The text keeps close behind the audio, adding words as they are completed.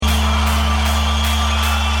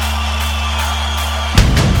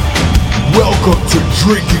Welcome to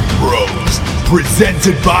Drinking Bros,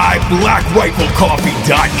 presented by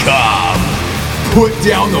BlackRifleCoffee.com. Put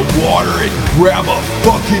down the water and grab a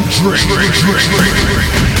fucking drink.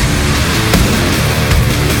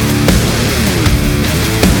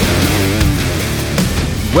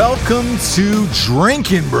 Welcome to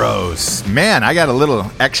Drinking Bros. Man, I got a little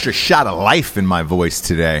extra shot of life in my voice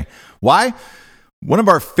today. Why? One of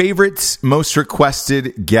our favorites, most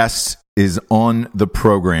requested guests is on the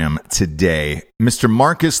program today, Mr.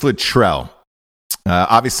 Marcus Luttrell.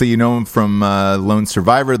 Obviously, you know him from Lone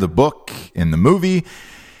Survivor, the book, and the movie,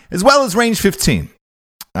 as well as Range 15.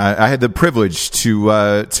 I had the privilege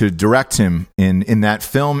to direct him in that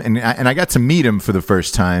film, and I got to meet him for the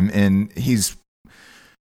first time, and he's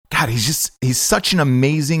such an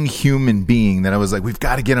amazing human being that I was like, we've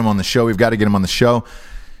got to get him on the show.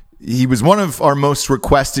 He was one of our most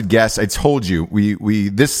requested guests. I told you,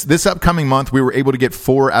 this upcoming month, we were able to get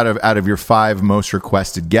 4 out of your 5 most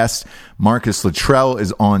requested guests. Marcus Luttrell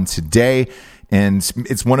is on today, and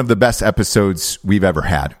it's one of the best episodes we've ever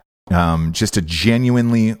had. Just a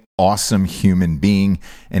genuinely awesome human being.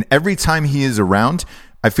 And every time he is around,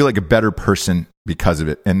 I feel like a better person because of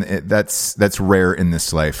it. And that's rare in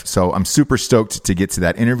this life. So I'm super stoked to get to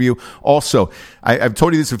that interview. Also, I've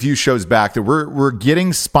told you this a few shows back that we're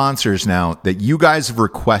getting sponsors now that you guys have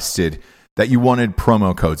requested that you wanted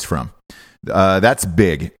promo codes from. That's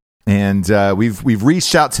big. And we've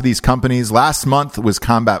reached out to these companies. Last month was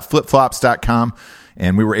combatflipflops.com.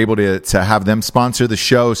 And we were able to have them sponsor the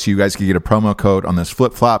show so you guys could get a promo code on those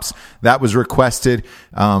flip-flops. That was requested.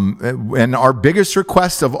 And our biggest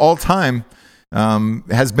request of all time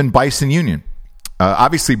has been Bison Union.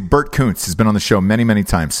 Obviously, Bert Kuntz has been on the show many, many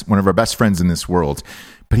times, one of our best friends in this world.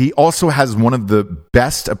 But he also has one of the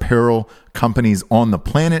best apparel companies on the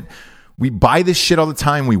planet. We buy this shit all the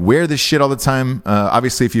time. We wear this shit all the time.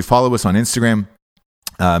 Obviously, if you follow us on Instagram,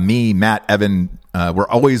 me, Matt, Evan, we're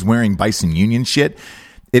always wearing Bison Union shit.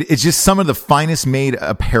 It's just some of the finest made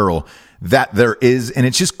apparel that there is, and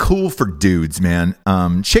it's just cool for dudes, man.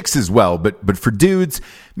 Chicks as well, but for dudes,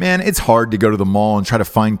 man, it's hard to go to the mall and try to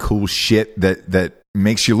find cool shit that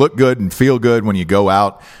makes you look good and feel good when you go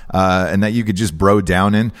out, and that you could just bro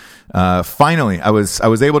down in. Finally, I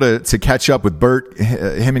was able to catch up with Bert.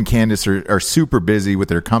 Him and Candace are super busy with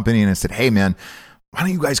their company, and I said, hey, man, why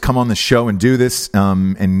don't you guys come on the show and do this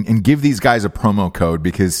and give these guys a promo code,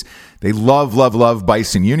 because they love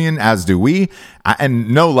Bison Union, as do we.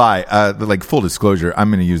 And no lie, like full disclosure, I'm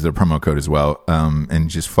going to use their promo code as well, and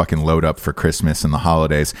just fucking load up for Christmas and the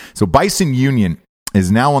holidays. So Bison Union is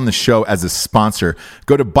now on the show as a sponsor.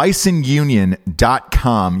 Go to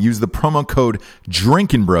bisonunion.com. Use the promo code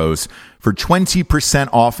Drinkin' Bros for 20%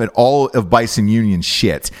 off at all of Bison Union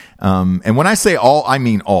shit. And when I say all, I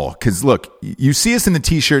mean all. Because look, you see us in the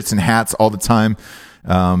t-shirts and hats all the time.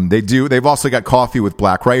 They've also got coffee with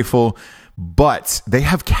Black Rifle, but they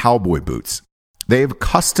have cowboy boots. They have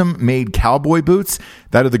custom-made cowboy boots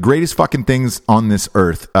that are the greatest fucking things on this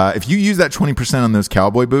earth. If you use that 20% on those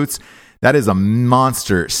cowboy boots, that is a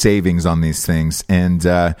monster savings on these things. And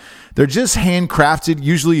they're just handcrafted.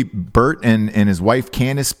 Usually Bert and his wife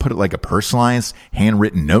Candace put it like a personalized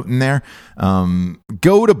handwritten note in there.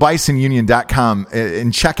 Go to bisonunion.com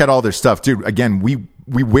and check out all their stuff. Dude, again, we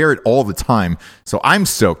wear it all the time. So I'm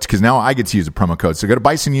stoked because now I get to use a promo code. So go to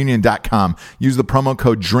bisonunion.com. Use the promo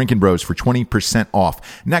code Drinkin' Bros for 20%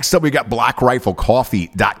 off. Next up, we got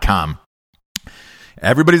blackriflecoffee.com.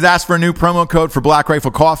 Everybody's asked for a new promo code for Black Rifle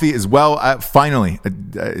Coffee as well. Finally,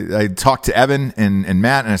 I talked to Evan and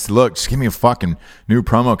Matt, and I said, look, just give me a fucking new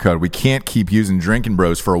promo code. We can't keep using Drinkin'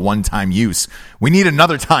 Bros for a one-time use. We need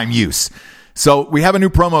another time use. So we have a new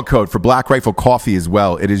promo code for Black Rifle Coffee as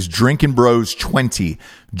well. It is Drinkin' Bros 20.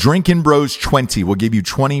 Drinkin' Bros 20 will give you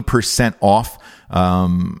 20% off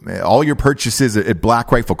all your purchases at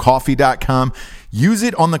blackriflecoffee.com. Use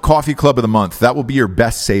it on the Coffee Club of the Month. That will be your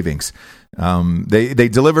best savings. They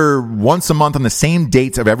deliver once a month on the same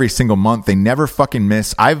dates of every single month. They never fucking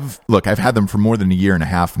miss. I've had them for more than a year and a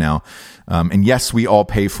half now. And yes, we all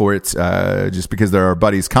pay for it. Just because they're our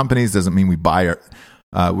buddies' companies doesn't mean we buy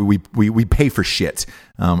we pay for shit.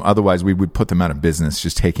 Otherwise we would put them out of business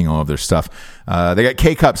just taking all of their stuff. They got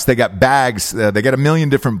K-Cups, they got bags, they got a million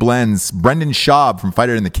different blends. Brendan Schaub from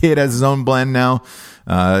Fighter and the Kid has his own blend now.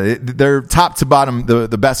 They're top to bottom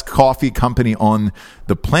the best coffee company on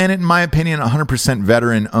the planet, in my opinion. 100%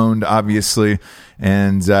 veteran owned, obviously.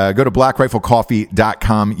 And go to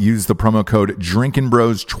blackriflecoffee.com. Use the promo code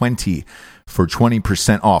DrinkinBros20 for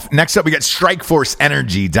 20% off. Next up, we got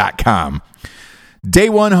StrikeForceEnergy.com. Day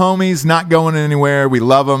one homies, not going anywhere. We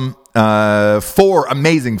love them. 4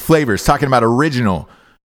 amazing flavors. Talking about original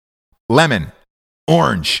lemon,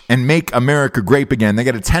 orange, and make America grape again. They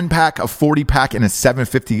got a 10-pack, a 40-pack, and a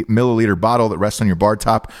 750 milliliter bottle that rests on your bar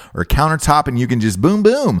top or countertop, and you can just boom,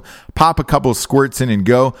 boom, pop a couple squirts in and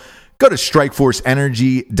go. Go to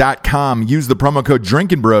strikeforceenergy.com. Use the promo code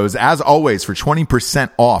Drinkin' Bros, as always, for 20%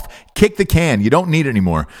 off. Kick the can. You don't need it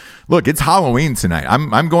anymore. Look, it's Halloween tonight.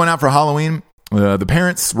 I'm going out for Halloween. The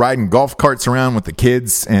parents riding golf carts around with the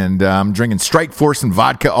kids, and I'm drinking Strike Force and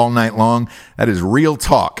vodka all night long. That is real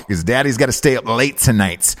talk, because daddy's got to stay up late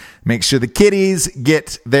tonight. Make sure the kiddies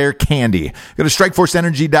get their candy. Go to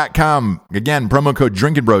strikeforceenergy.com. Again, promo code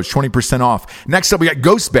Drinkin' Bros, 20% off. Next up, we got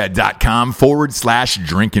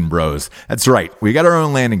ghostbed.com/Drinkin' Bros. That's right. We got our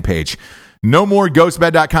own landing page. No more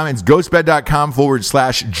ghostbed.com. It's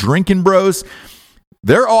ghostbed.com/Drinkin' Bros.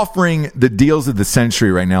 They're offering the deals of the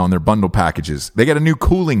century right now on their bundle packages. They got a new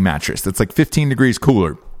cooling mattress that's like 15 degrees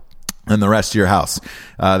cooler than the rest of your house.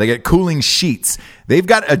 They got cooling sheets. They've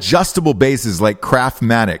got adjustable bases like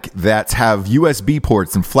Craftmatic that have USB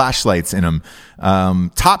ports and flashlights in them,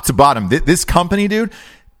 top to bottom. This company, dude,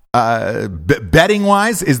 betting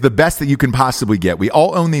wise, is the best that you can possibly get. We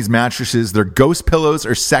all own these mattresses. Their ghost pillows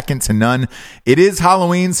are second to none. It is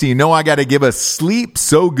Halloween, so you know I got to give a sleep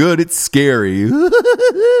so good it's scary.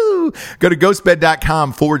 Go to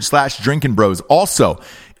ghostbed.com/Drinkin' Bros. Also,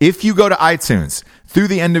 if you go to iTunes through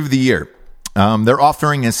the end of the year, they're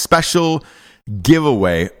offering a special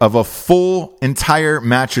giveaway of a full entire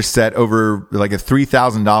mattress set over like a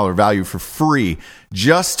 $3,000 value for free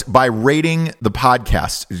just by rating the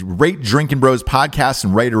podcast. Rate Drinkin' Bros podcast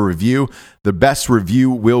and write a review. The best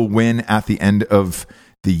review will win at the end of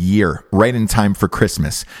the year, right in time for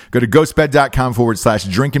Christmas. Go to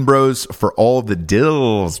ghostbed.com/Drinkin' Bros for all the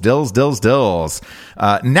dills.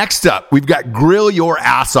 Next up, we've got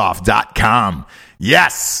grillyourassoff.com.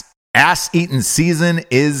 Yes, ass eating season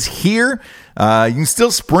is here. You can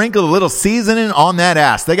still sprinkle a little seasoning on that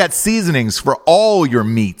ass. They got seasonings for all your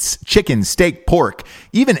meats: chicken, steak, pork,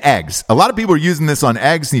 even eggs. A lot of people are using this on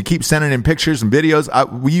eggs, and you keep sending in pictures and videos.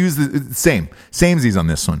 We use the samesies on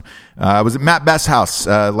this one. I was at Matt Best's house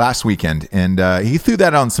last weekend, and he threw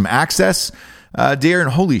that on some Access deer,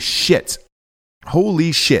 and holy shit,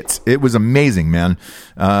 it was amazing, man.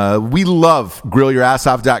 We love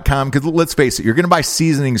grillyourassoff.com because let's face it, you're going to buy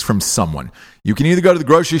seasonings from someone. You can either go to the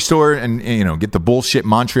grocery store and get the bullshit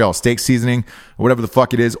Montreal steak seasoning or whatever the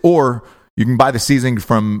fuck it is, or you can buy the seasoning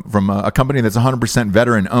from a company that's 100%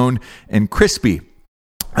 veteran owned. And Crispy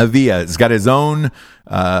Avia has got his own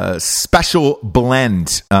special blend,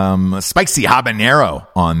 spicy habanero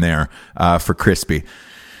on there for Crispy.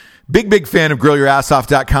 Big fan of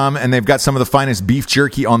grillyourassoff.com, and they've got some of the finest beef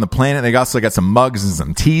jerky on the planet. They also got some mugs and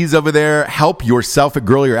some teas over there. Help yourself at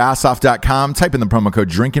grillyourassoff.com. Type in the promo code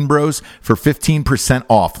Drinkin' Bros for 15%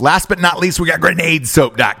 off. Last but not least, we got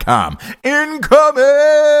grenadesoap.com.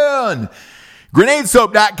 Incoming!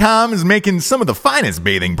 Grenadesoap.com is making some of the finest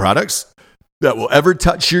bathing products that will ever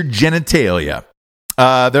touch your genitalia.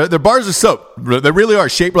 Their bars of soap, they really are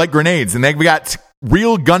shaped like grenades, and they've got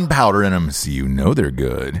real gunpowder in them, so you know they're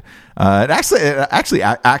good. It actually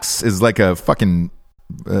acts as like a fucking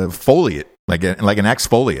foliate, like an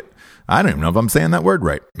exfoliate. I don't even know if I'm saying that word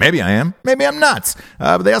right. Maybe I am. Maybe I'm not.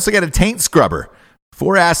 But they also got a taint scrubber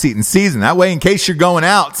for ass eating season. That way, in case you're going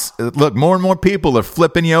out, look, more and more people are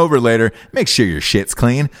flipping you over later. Make sure your shit's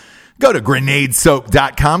clean. Go to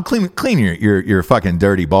grenadesoap.com. Clean your fucking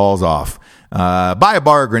dirty balls off. Buy a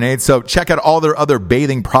bar of Grenade Soap. Check out all their other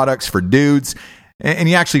bathing products for dudes. And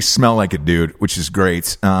you actually smell like a dude, which is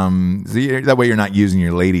great. That way you're not using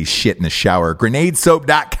your lady's shit in the shower.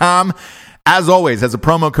 Grenadesoap.com, as always, has a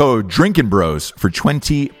promo code Drinkin' Bros for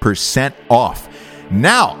 20% off.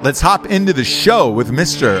 Now, let's hop into the show with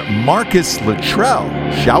Mr. Marcus Luttrell,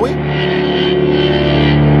 shall we?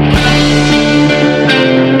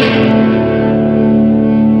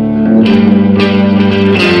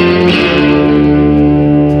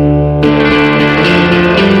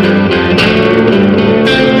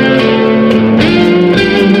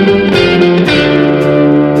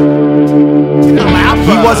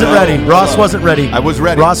 Ross wasn't ready. I was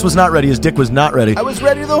ready. Ross was not ready. His dick was not ready. I was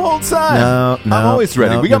ready the whole time. No, I'm always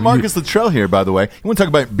ready. no, We got no, Marcus Luttrell here, by the way. You want to talk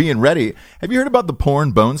about being ready? Have you heard about the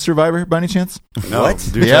porn bone survivor by any chance? No. What?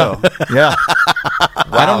 Do Yeah. Yeah.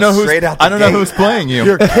 I don't know who's playing you.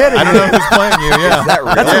 You're kidding. I don't know who's playing you. Yeah. Is that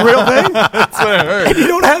real? That's a real thing? That's what I heard. And you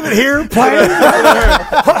don't have it here playing?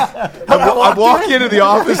 I walked into the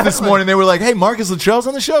office this morning. They were like, "Hey, Marcus Luttrell's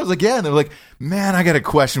on the show." I was like, "Yeah." And they were like, "Man, I got a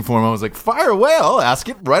question for him." I was like, "Fire away. I'll ask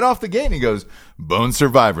it right off the gate." And he goes, Bone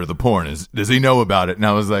Survivor, the porn. Does he know about it? And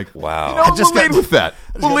I was like, Wow. We'll lead with that.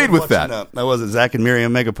 We'll lead with that. That wasn't Zach and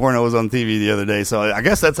Miriam Make a Porno was on TV the other day, so I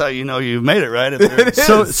guess that's how you know you've made it, right?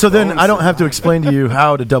 So then I don't have to explain to you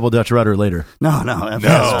how to double Dutch rudder later. No.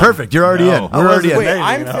 Yes, perfect. You're already in. We're already in. Wait,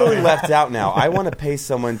 I'm feeling left out now. I want to pay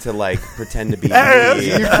someone to pretend to be me.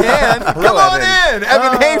 You can. Come on in,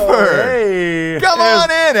 Evan Hafer. Hey. Come on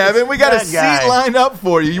in, Evan. We got a seat guy. lined up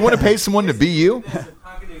for you. You want to pay someone to be you?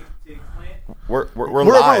 We're live. We're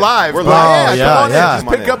live. live. Yeah, Come on yeah. in.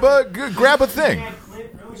 Just pick up grab a thing.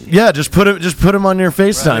 Yeah, just put him on your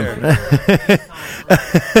FaceTime.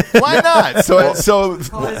 Why not? So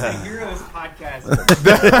Heroes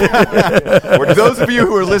podcast. for those of you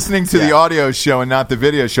who are listening to the audio show and not the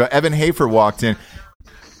video show, Evan Hafer walked in.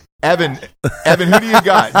 Evan, who do you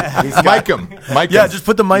got? Mic him. Yeah, just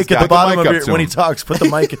put the mic at the bottom of your, when he talks. Put the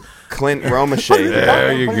mic. Clint Romachet.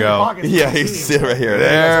 There you go. Yeah, he's sitting right here.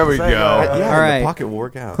 There we go. Yeah, All right. the pocket will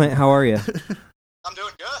work out. Clint, how are you? I'm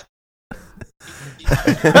doing good.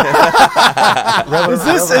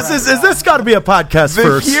 Is this got to be a podcast The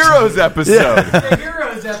first? Heroes episode. The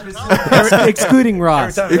Heroes episode. Excluding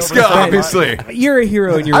Ross. Obviously. You're a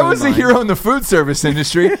hero in your I own was a mind. hero in the food service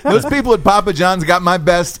industry. Those people at Papa John's got my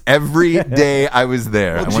best every day I was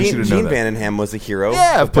there. I want you to know Gene that. Vandenham was a hero.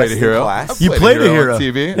 Yeah, I've played a Best in hero. class. I've You played a hero. on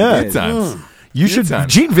TV. Yeah. Good times. You should.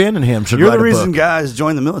 times. Gene Vandenham should You're write the a reason book. guys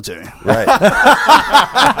join the military. Right. Is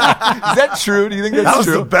that true? Do you think That that's was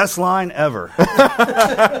true? the best line ever.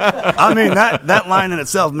 I mean, that line in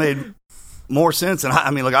itself made more sense. And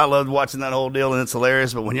I mean, look, I loved watching that whole deal, and it's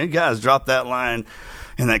hilarious. But when you guys drop that line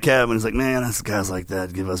in that cabin, it's like, man, that's guys like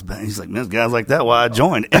that give us back. He's like, man, it's guys like that why I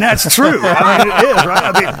joined. And that's true. I mean, it is,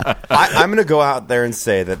 right? I mean, I'm going to go out there and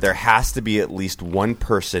say that there has to be at least one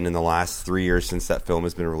person in the last 3 years since that film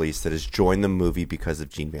has been released that has joined the movie because of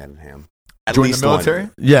Gene Vandenham. At Join least the military?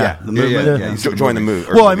 one. Yeah. the movement. Join the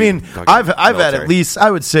movie. Well, I mean, I've had at least, I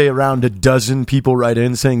would say, around a dozen people write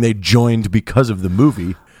in saying they joined because of the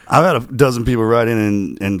movie. I've had a dozen people write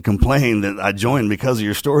in and complain that I joined because of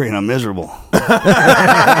your story and I'm miserable.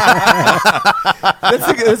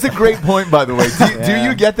 That's a great point, by the way. Do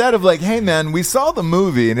you get that of like, hey, man, we saw the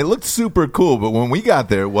movie and it looked super cool, but when we got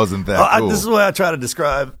there, it wasn't that cool. This is what I try to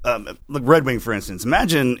describe. Look, Red Wing, for instance.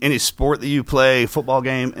 Imagine any sport that you play, football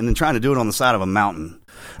game, and then trying to do it on the side of a mountain.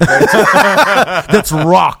 That's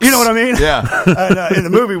rocks. You know what I mean? Yeah. And, in the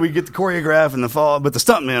movie, we get the choreograph and the fall, but the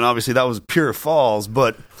stuntman, obviously, that was pure falls.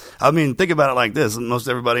 But I mean, think about it like this: most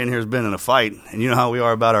everybody in here has been in a fight, and you know how we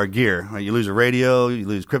are about our gear. Right? You lose a radio, you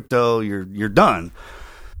lose crypto, you're done.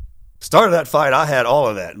 Start of that fight, I had all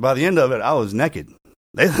of that. By the end of it, I was naked.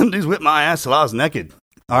 Them dudes whipped my ass till I was naked.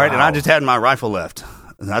 All right, and I just had my rifle left.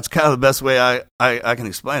 And that's kind of the best way I can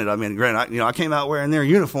explain it. I mean, granted, I came out wearing their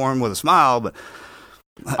uniform with a smile, but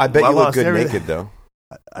I bet you look lost good everything. naked, though.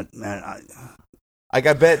 I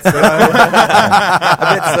bet someone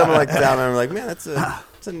like down there, I'm like, man, that's a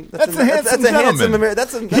handsome gentleman.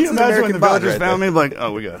 That's Can you an imagine when the American bod villagers right found there. me? Like,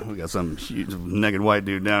 oh, we got some huge naked white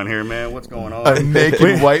dude down here, man. What's going on? A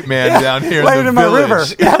naked white man down here laying in the my village. river.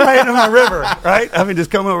 Yeah, laying in my river, right? I mean,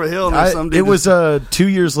 just coming over the hill and there's some dude. It was 2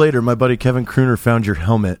 years later. My buddy Kevin Crooner found your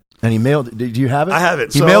helmet, and he mailed it. Did you have it? I have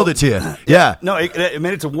it. He So- mailed it to you. Yeah. No, it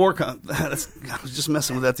made it to Warcom. I was just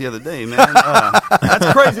messing with that the other day, man.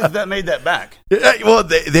 That's crazy that made that back. Well,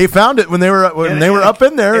 they found it when they were up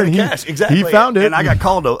in there, and cash, exactly. he found it. And I got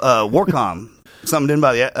called to Warcom. Something done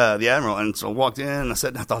by the admiral, and so I walked in and I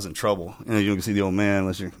said, I thought I was in trouble. You know, you can see the old man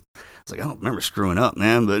unless you're. I was like, I don't remember screwing up,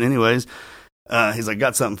 man. But anyways, he's like,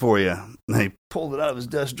 got something for you. And he pulled it out of his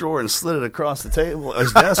desk drawer and slid it across the table,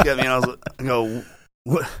 his desk at me, and I go,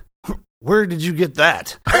 what? Where did you get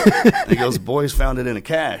that? And he goes, boys found it in a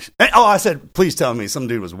cache. And, I said, please tell me some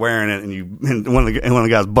dude was wearing it, and one of the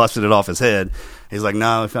guys busted it off his head. He's like,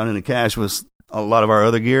 no, we found it in a cache with a lot of our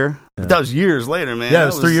other gear. But that was years later, man. Yeah, it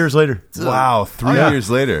was 3 years later. Wow, 3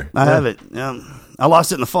 years later. I have it. I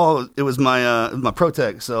lost it in the fall. It was my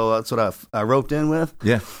Protec, so that's what I roped in with.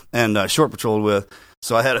 Yeah. And short patrolled with.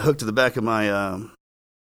 So I had it hooked to the back of my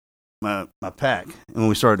my pack. And when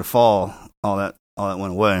we started to fall, all that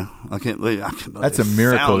went away. I can't believe That's a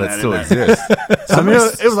miracle found that still in there. exists. I mean,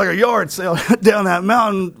 it was like a yard sale down that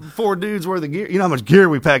mountain. 4 dudes worth of gear. You know how much gear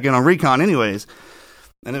we pack in on recon, anyways.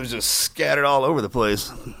 And it was just scattered all over the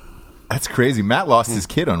place. That's crazy. Matt lost his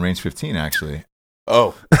kid on Range 15, actually.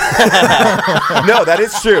 Oh. No, that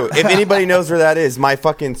is true. If anybody knows where that is, my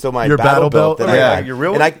Your battle belt? that Yeah. Your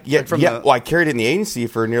real and one? well, I carried it in the agency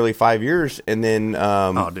for nearly 5 years, and then dude,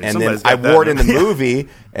 and then somebody's I got that wore it in the one. movie,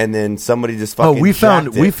 and then somebody just fucking we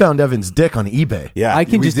jacked it. found Evan's dick on eBay. Yeah, I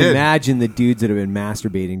can we just did. imagine the dudes that have been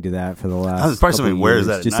masturbating to that for the last. Probably couple somebody of wears years.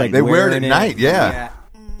 that at Just night. like They wear it wearing at night, yeah.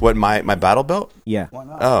 What, my battle belt? Yeah.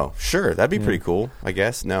 Oh, sure, that'd be pretty cool. I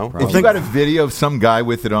guess no. If you got a video of some guy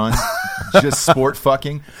with it on, just sport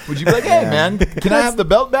fucking, would you be like, "Hey man, can I have the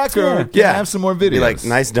belt back, or can I have some more videos?" Be like,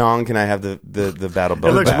 nice dong. Can I have the battle It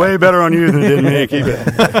belt? looks back? way better on you than it did me. Keep it.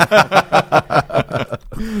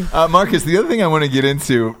 Marcus, the other thing I want to get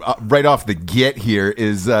into right off the get here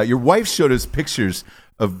is your wife showed us pictures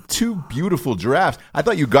of two beautiful giraffes. I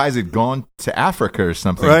thought you guys had gone to Africa or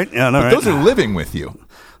something. Right? Yeah, no, but right. those are living with you.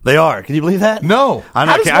 They are. Can you believe that? No. I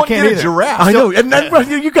know, How does I one can't get a either. giraffe? I know, and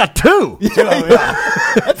then you got two.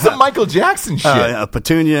 That's some Michael Jackson shit.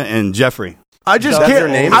 Petunia and Jeffrey. I just That's can't. their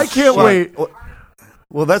names? I can't wait.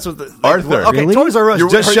 Well, that's what Arthur. Well, okay, Really? Toys R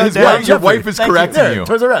Us just shut down. Your wife is correcting you.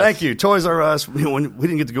 Toys R Us. Thank you, Toys R Us. We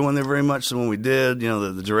didn't get to go in there very much, so when we did,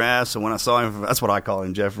 the giraffes. So when I saw him, that's what I call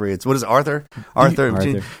him, Jeffrey. What is it, Arthur?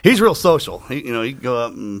 Arthur. He's real social. He can go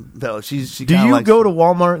up and tell. She Do you go to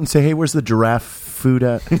Walmart and say, "Hey, where's the giraffe food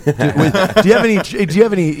at?" Do you have any? Do you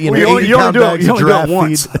have any? You only do it giraffe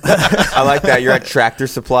once. feed? I like that. You're at Tractor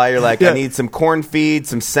Supply. You're like, Yeah. I need some corn feed,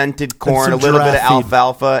 some scented corn, some a little bit of giraffe feed.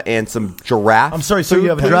 alfalfa, and some giraffe. I'm sorry. So food, you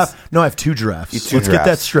have a please? giraffe? No, I have two giraffes. two Let's get that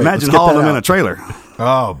giraffes. straight. Imagine Let's get hauling that them in out. a trailer.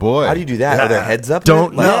 Oh boy. How do you do that? Are their heads up?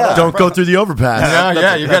 Don't go through the overpass.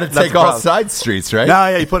 Yeah, you got to that's take the all problem. side streets, right? No,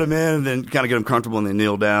 yeah, you put them in and then kind of get them comfortable and they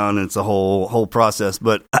kneel down and it's a whole process.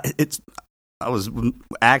 But I was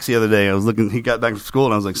Axe the other day. I was looking. He got back from school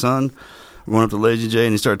and I was like, "Son, we're going up to Lazy J,"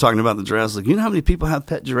 and he started talking about the giraffes. Like, you know how many people have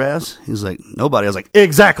pet giraffes? He's like, "Nobody." I was like,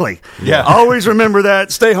 "Exactly. Yeah. Always remember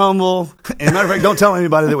that. Stay humble. And matter of fact, don't tell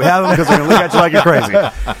anybody that we have them because they're going to look at you like you're crazy."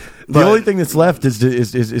 The only thing that's left is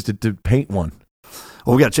to paint one.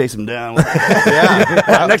 Well, we got to chase them down.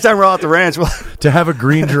 Yeah. Next time we're out at the ranch, To have a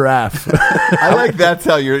green giraffe. I like that's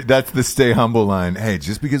that's the stay humble line. Hey,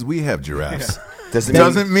 just because we have giraffes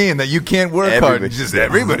doesn't mean that you can't work hard. Everybody- Just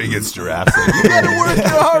everybody gets giraffes. You got to work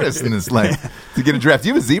your hardest in this life to get a giraffe. Do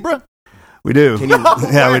you have a zebra? we do.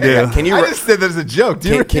 Yeah, we do. Can you I just said that as a joke.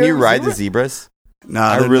 can you ride the zebra? zebras? No,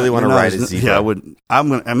 I they're really not- wanna they're ride not- a zebra. Yeah, I would. I'm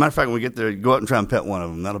gonna. As a matter of fact, when we get there, go out and try and pet one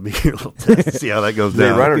of them. That'll be your little test. See how that goes Do they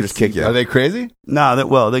down. run or just kick you? Are they crazy? No,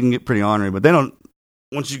 they can get pretty ornery, but they don't.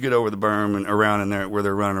 Once you get over the berm and around in there where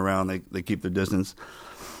they're running around, they keep their distance.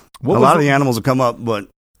 A lot of the animals will come up, but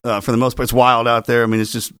for the most part, it's wild out there. I mean,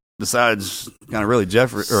 it's just besides kind of really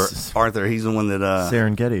Jeffrey or Arthur. He's the one that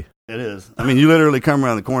Serengeti. it is. I mean, you literally come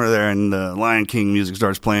around the corner there, and the Lion King music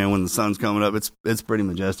starts playing when the sun's coming up. It's pretty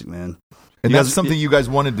majestic, man. And You that's guys- something you guys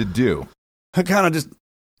wanted to do. It kind of just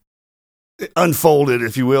unfolded,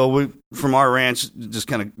 if you will. We, from our ranch, just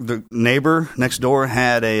kind of the neighbor next door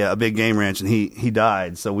had a big game ranch, and he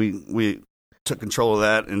died. So we took control of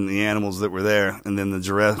that and the animals that were there, and then the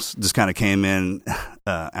giraffes just kind of came in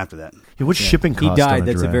after that. Yeah, what's shipping He cost? died. on a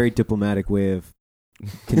That's a giraffe? very diplomatic way of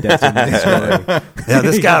condensing that story. Yeah,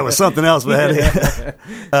 this guy was something else.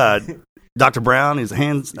 But Dr. Brown, he's a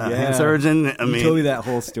hand surgeon. I You mean, told me that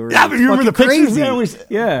whole story. yeah, but you remember the Fucking pictures? crazy. Man?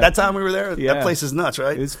 Yeah. That time we were there, Yeah. that place is nuts,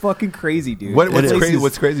 right? It was fucking crazy, dude. What's is. crazy?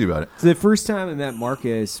 What's crazy about it? So the first time I met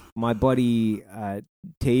Marcus, my buddy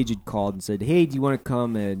Tage had called and said, "Hey, do you want to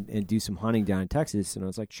come and do some hunting down in Texas?" And I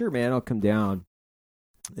was like, "Sure, man, I'll come down."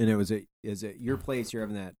 And it was at your place. You're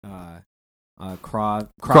having that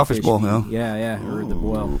Crawfish boil, no? Yeah, or the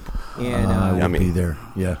boil. And I I would mean- be there.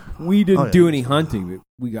 Yeah. we didn't Oh, yeah. do any hunting, but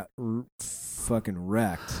we got fucking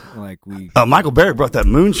wrecked. Like we. Michael Barrett brought that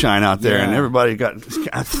moonshine out there, Yeah. and everybody got.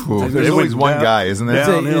 Ooh, there's always one guy, isn't there? It's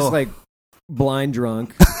it downhill. was like blind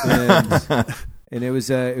drunk, and it was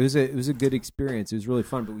a good experience. It was really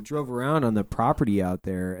fun. But we drove around on the property out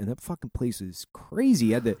there, and that fucking place was crazy.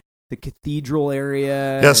 You had the cathedral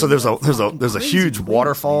area. Yeah, so there's and, like, a crazy huge place,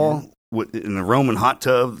 waterfall man. in the Roman hot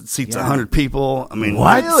tub that seats Yeah. 100 people. I mean,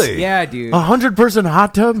 What? it's- Really? Yeah, dude. 100-person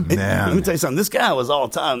hot tub. Let Man. me tell you something. This guy was all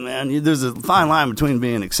time, man. There's a fine line between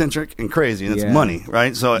being eccentric and crazy, and it's Yeah. money,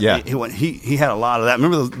 right? So Yeah. he had a lot of that.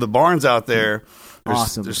 Remember the barns out there?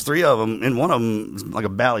 Awesome. There's three of them, and one of them is like a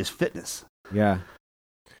Bally's Fitness. Yeah.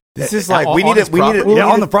 This is like On we need his to Yeah,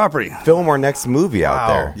 on the property. film our next movie out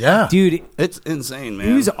there. Yeah. Dude, It's insane, man.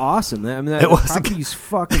 he was awesome. I mean, that It was. property's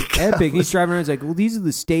fucking epic. He's driving around. He's like, "Well, these are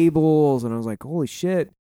the stables," and I was like, "Holy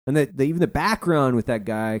shit!" And even the background with that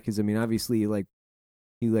guy, because I mean, obviously, like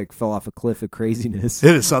he like fell off a cliff of craziness.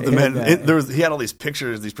 It is something, And, man. He had all these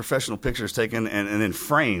pictures, these professional pictures taken and then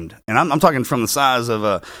framed. And I'm talking from the size of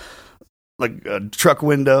a truck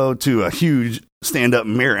window to a huge stand-up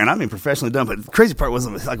mirror. And I mean professionally done. But the crazy part was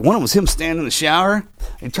like one of them was him standing in the shower.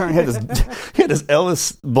 He had this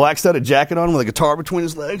Elvis black studded jacket on with a guitar between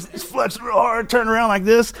his legs. He's flexing real hard, turning around like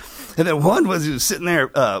this. And then one was he was sitting there.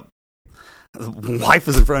 The wife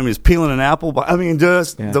was in front of me, was peeling an apple. I mean,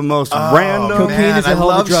 just the most random. Cocaine is a I hell of a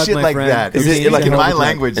love drug, shit my like friend. that. Is It's it like in an my oil-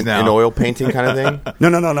 language an now? oil painting kind of thing? No,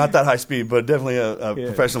 not that high speed, but definitely a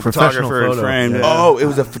professional Professional photographer and photo. framed. Yeah. Oh, it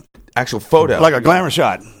was a actual photo. Like a glamour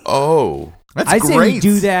shot. Oh. That's I'd say great. we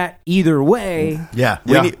do that either way. Yeah.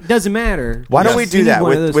 It doesn't matter. Why don't we Just do need that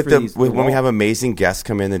one of with those for when we wall. have amazing guests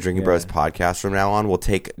come in the Drinking Bros podcast from now on? We'll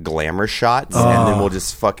take glamour shots and then we'll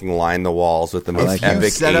just fucking line the walls with the most If you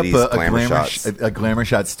epic set up 80s a glamour glamour shots. a glamour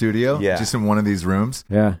shot studio, Yeah. just in one of these rooms,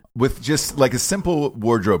 Yeah. with just like a simple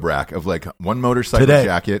wardrobe rack of like one motorcycle Today.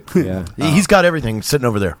 jacket. Yeah. He's got everything sitting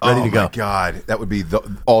over there, ready Oh to go. my God, that would be the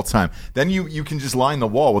all time. Then you can just line the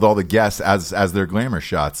wall with all the guests as their glamour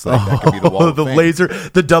shots. Like, that could be the wall. of the fame. laser,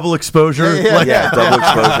 the double exposure. Yeah, like- Yeah, double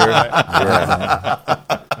exposure. Yeah.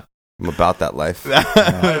 I'm about that life.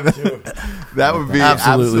 That would be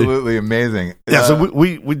Absolutely. absolutely amazing. Yeah, so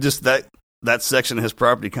we just that section of his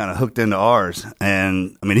property kind of hooked into ours,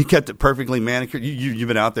 and I mean he kept it perfectly manicured. You've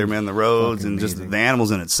been out there, man, the roads and just the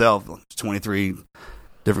animals in itself. 23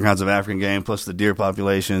 different kinds of African game, plus the deer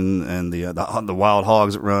population and the wild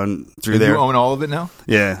hogs that run through Do there. you own all of it now?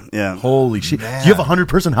 Yeah, Holy shit. Man. Do you have a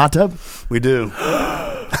 100-person hot tub? we do.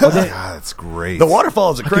 God, that's great. The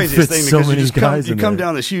waterfall is the could craziest fit thing so because you many just guys you in come there.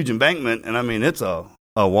 down this huge embankment, and I mean it's a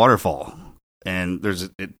waterfall, and there's a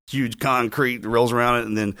huge concrete that rolls around it,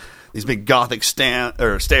 and then these big Gothic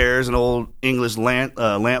stairs, and old English lamp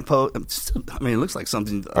post. I mean, it looks like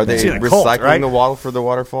something. Are they you'd see in a recycling cult, right? the water for the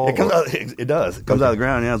waterfall? It comes out. It does. It comes out of the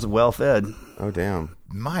ground. Yeah, it's well fed. Oh, damn.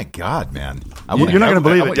 My God, man. You're not gonna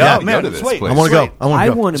believe it. Yeah, Oh, man, go to this sweet. place. I want to go. Sweet. I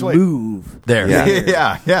to go. want to Sweet. move. There.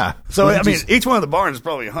 Yeah. Yeah. So I mean, each one of the barns is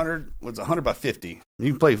probably 100. What's 100 by 50?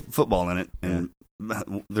 You can play football in it, and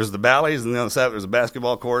there's the valleys, and the other side there's a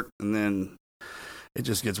basketball court, and then it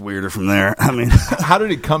just gets weirder from there. I mean, How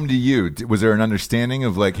did it come to you? Was there an understanding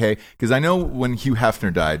of like, hey, because I know when Hugh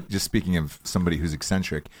Hefner died, just speaking of somebody who's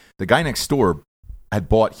eccentric, the guy next door had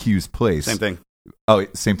bought Hugh's place. same thing. Oh,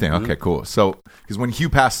 same thing. Okay, cool. So, because when Hugh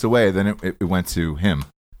passed away, then it went to him,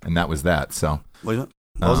 and that was that. So, What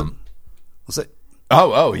was it? Let's say.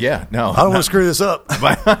 oh, yeah, no, I don't want to screw this up,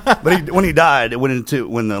 but when he died, it went into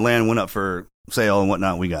when the land went up for sale and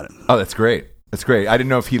whatnot. We got it. Oh, that's great. That's great. I didn't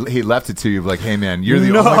know if he left it to you, like, hey, man, you're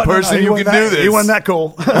the only person he who wasn't can do that- this. He wasn't that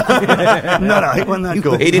cool. no, he wasn't that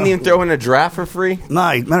cool. He didn't even throw in a giraffe for free? No,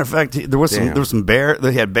 matter of fact, there was some bear.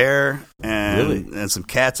 They had bear Really? and some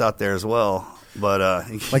cats out there as well. But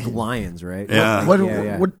Like lions, right? Yeah. What,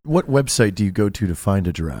 Yeah. what website do you go to find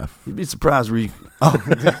a giraffe? you'd be surprised where you.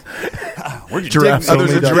 Where'd you Giraffes dig- Oh,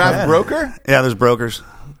 there's a only. giraffe broker? Yeah, there's brokers.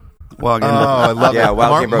 Wild Oh, game. I love Yeah, it.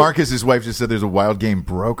 wild game broker. Marcus's wife just said there's a wild game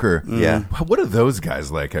broker. Yeah. What are those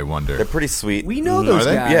guys like, I wonder? They're pretty sweet. We know those Are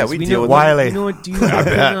they? guys. Yeah, we deal know, with Wiley. We know what dude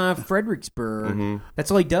up in Fredericksburg. That's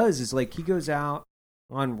all he does is like he goes out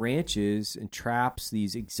on ranches and traps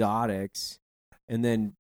these exotics, and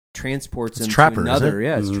then transports It's them trapper, to another. isn't it?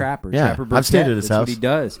 Yeah, it's trapper. Yeah, Trapper I've stayed Burkett. at his That's house. what he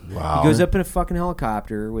does. Wow. He goes up in a fucking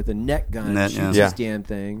helicopter with a net gun, Net, shoots yeah. these damn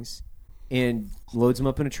things, and loads them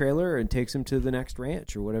up in a trailer and takes them to the next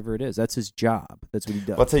ranch or whatever it is. That's his job. That's what he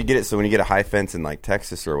does. That's how you get it. So when you get a high fence in like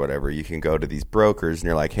Texas or whatever, you can go to these brokers and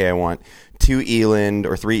you're like, hey, I want 2 eland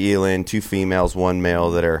or 3 eland, 2 females, 1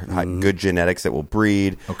 male that are good genetics that will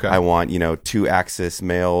breed. Okay. I want, 2 axis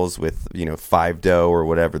males with, 5 doe or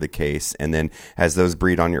whatever the case. And then as those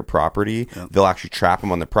breed on your property, they'll actually trap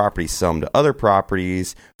them on the property, sell them to other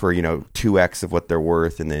properties for, 2x of what they're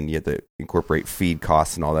worth. And then you have to incorporate feed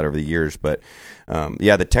costs and all that over the years. But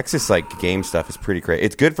the Texas like game stuff is pretty great.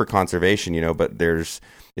 It's good for conservation, but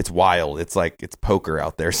it's wild. It's like it's poker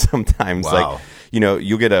out there sometimes. Wow. Like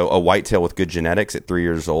you'll get a whitetail with good genetics at 3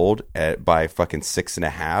 years old by fucking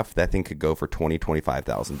 6.5. That thing could go for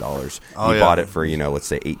 $20,000-$25,000. You bought it for let's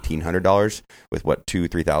say $1,800 with what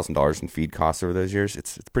 $2,000-$3,000 in feed costs over those years.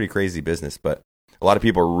 It's pretty crazy business, but a lot of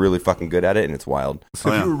people are really fucking good at it, and it's wild.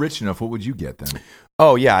 So if you were rich enough, what would you get then?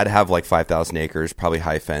 Oh yeah, I'd have like 5,000 acres, probably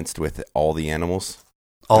high fenced with all the animals.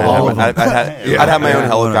 All of them. I'd have my own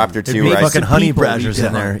helicopter There'd too. be Where fucking I honey badgers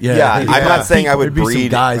in there. Yeah, I'm not saying I would There'd be some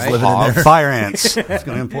breed guys living in hogs. there. Fire ants. It's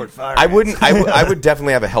going to import fire. I wouldn't. I would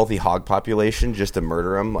definitely have a healthy hog population just to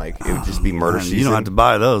murder them. Like it would just be murder Man, season. you don't have to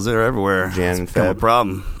buy those; they're everywhere. Jan and It's become a Feb.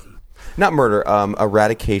 problem. Not murder,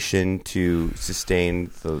 eradication to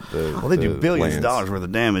sustain the Well, they do billions of lands. dollars worth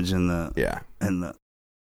of damage in the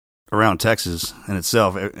around Texas in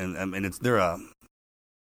itself, and I mean they're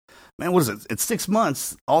man, what is it? It's 6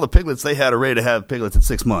 months. All the piglets they had are ready to have piglets at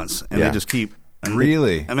 6 months, and they just keep. And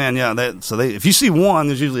Really? If you see one,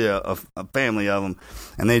 there's usually a family of them,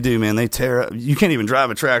 and they do, man. They tear up. You can't even drive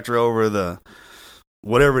a tractor over the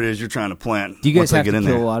whatever it is you're trying to plant. Do you guys have get to in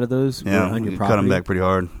kill there. a lot of those on your you property? cut them back pretty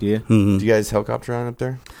hard. Do you? Mm-hmm. Do you guys helicopter on up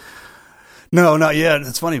there? No, not yet.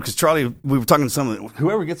 It's funny because Charlie, we were talking to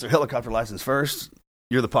whoever gets their helicopter license first.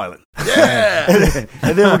 You're the pilot. Yeah.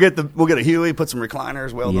 And then we'll get a Huey, put some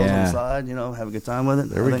recliners, weld those on the side, have a good time with it.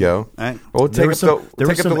 There we go. All right. Well, There were some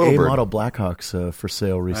little bird. A-model Blackhawks for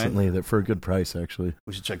sale recently that for a good price, actually.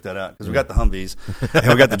 We should check that out because we got the Humvees and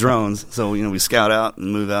we got the drones. So, we scout out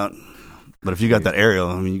and move out. But if you got that aerial,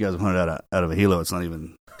 I mean, you guys have hunted out of a helo. It's not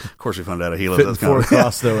even, of course we've hunted out of helos. Fitting 4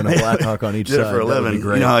 across, though, and a Blackhawk on each Did side. it for a That would living. be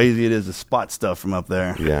great. You know how easy it is to spot stuff from up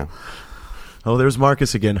there. Yeah. Oh, there's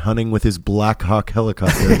Marcus again, hunting with his Blackhawk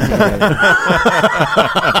helicopter.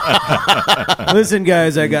 Listen,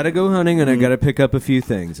 guys, I got to go hunting and I got to pick up a few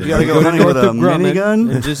things. You gotta go hunting with a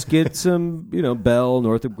minigun? and just get some, Bell,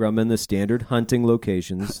 Northrop Grumman, the standard hunting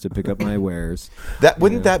locations to pick up my wares.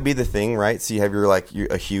 Wouldn't that be the thing, right? So you have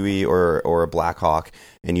a Huey or a Blackhawk,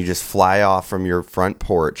 and you just fly off from your front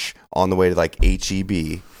porch on the way to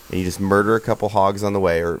HEB, and you just murder a couple hogs on the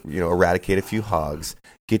way, or eradicate a few hogs,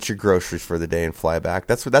 get your groceries for the day, and fly back.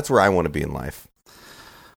 That's where I want to be in life.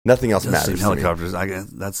 Nothing else matters. Helicopters, I guess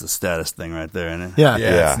that's the status thing right there, isn't it? Yeah,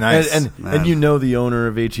 It's nice. And the owner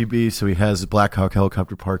of HEB, so he has Blackhawk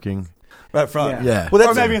helicopter parking. Right front. Yeah. Well,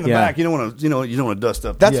 Or maybe in the back. You don't want to dust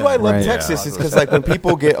up. That's why I love Right. Texas, is because when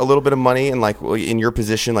people get a little bit of money and in your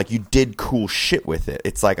position, you did cool shit with it.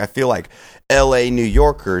 It's I feel like L.A. New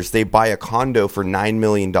Yorkers, they buy a condo for $9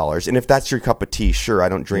 million, and if that's your cup of tea, sure, I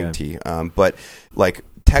don't drink tea, but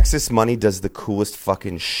Texas money does the coolest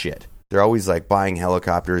fucking shit. They're always buying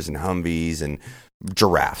helicopters and Humvees and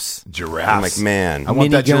giraffes. I'm like, man, I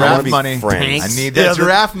want that Minigun. giraffe be money. friends. I need that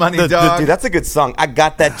giraffe money, dog. Dude, that's a good song. I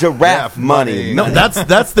got that giraffe money. No,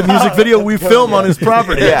 that's the music video we film on his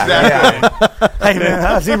property. Yeah. Hey man,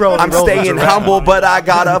 how's he rolling? I'm staying humble, but I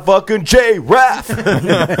got a fucking giraffe.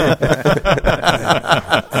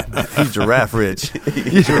 He's giraffe rich.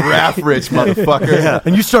 Giraffe rich, motherfucker.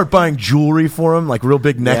 And you start buying jewelry for him, like real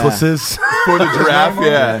big necklaces. For the giraffe,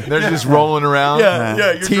 they're just rolling around.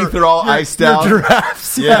 Yeah. Teeth are all iced out.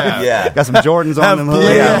 Giraffes. Yeah. Got some Jordans on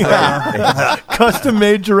them. Custom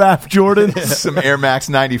made giraffe Jordans. Some Air Max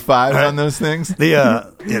 95s on those things.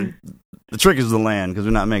 The trick is the land because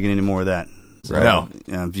we're not making any more of that. So, Right. No.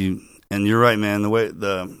 And you're right, man.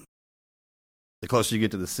 The closer you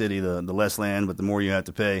get to the city, the less land, but the more you have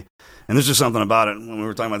to pay. And there's just something about it. When we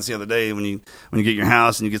were talking about this the other day, when you get your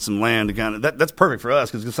house and you get some land to kind of that's perfect for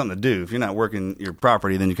us because it's something to do. If you're not working your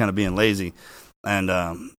property, then you're kind of being lazy. And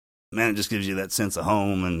man, it just gives you that sense of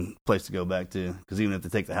home and place to go back to. Because even if they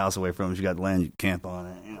take the house away from us, you got the land, you can camp on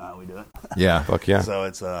it. You know how we do it. Yeah. Fuck yeah. So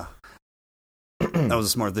it's that was a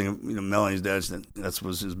smart thing. Melanie's dad, that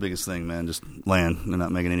was his biggest thing, man. Just land. They're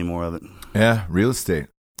not making any more of it. Yeah, real estate.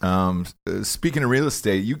 Speaking of real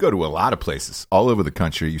estate, you go to a lot of places all over the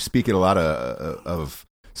country. You speak at a lot of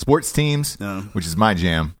sports teams, which is my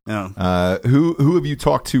jam. Yeah. Who have you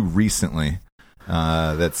talked to recently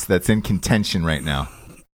that's in contention right now?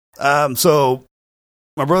 So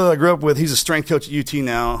my brother that I grew up with, he's a strength coach at UT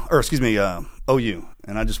now, or excuse me, OU.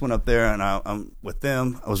 And I just went up there and I'm with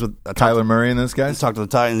them. I was with Tyler Murray and those I guys? talked to the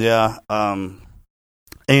Titans, yeah.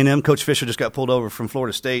 A&M, Coach Fisher just got pulled over from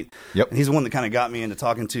Florida State. Yep. And he's the one that kind of got me into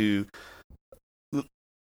talking to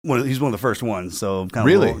he's one of the first ones. So kind of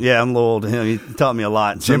Really? I'm loyal to him. He taught me a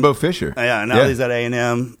lot. So, Jimbo Fisher. Yeah, now he's at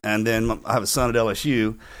A&M. And then I have a son at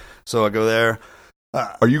LSU. So I go there.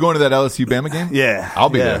 Are you going to that LSU Bama game? Yeah. I'll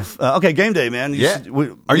be there. Okay, game day, man.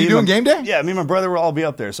 Are you doing game day? Yeah, me and my brother will all be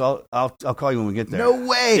up there. So I'll call you when we get there. No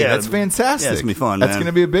way. Yeah, That's fantastic. Yeah, it's going to be fun, That's man. going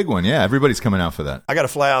to be a big one. Yeah, everybody's coming out for that. I got to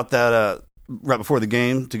fly out that right before the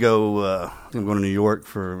game to go. I think I'm going to New York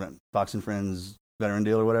for Boxing Friends veteran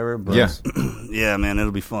deal or whatever. But yeah, man,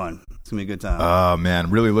 it'll be fun. It's going to be a good time. Oh,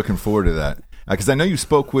 man, really looking forward to that. Because I know you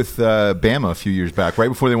spoke with Bama a few years back, right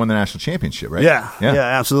before they won the national championship, right? Yeah,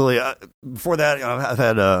 absolutely. Before that, I've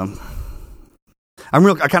had. I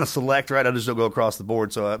kind of select, right? I just don't go across the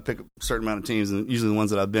board, so I pick a certain amount of teams, and usually the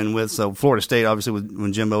ones that I've been with. So Florida State, obviously,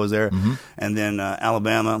 when Jimbo was there, and then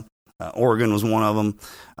Alabama, Oregon was one of them.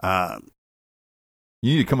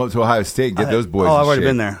 You need to come up to Ohio State and get those boys. Oh, I've in already shape.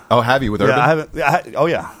 been there. Oh, have you with Urban? Yeah, I haven't.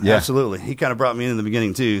 Yeah. Absolutely. He kind of brought me in the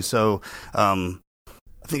beginning too. So I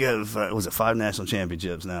think I have was it 5 national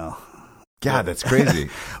championships now. God, that's crazy.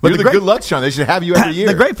 But You're the good luck charm. They should have you every year.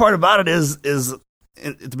 The great part about it is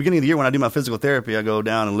at the beginning of the year when I do my physical therapy, I go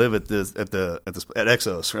down and live at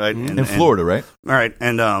Exos, right? In Florida, right? All right,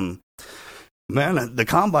 and man, the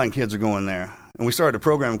combine kids are going there, and we started a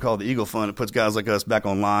program called the Eagle Fund. It puts guys like us back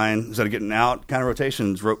online instead of getting out, kind of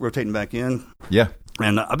rotations, rotating back in. Yeah,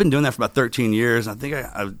 and I've been doing that for about 13 years. I think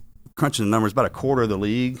I'm crunching the numbers. About a quarter of the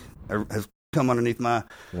league has come underneath my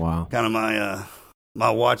kind of my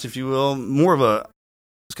watch, if you will. More of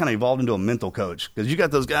it's kind of evolved into a mental coach, because you got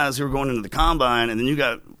those guys who are going into the combine, and then you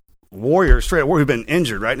got straight up warriors who've been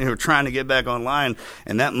injured, right, and who are trying to get back online,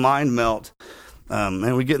 and that mind melt,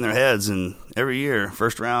 man, we get in their heads, and every year,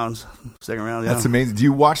 first rounds, second round. That's amazing. Do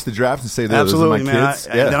you watch the draft and say, absolutely, those are my man, kids?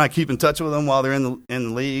 And then I keep in touch with them while they're in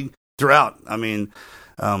the league throughout. I mean,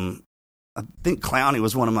 I think Clowney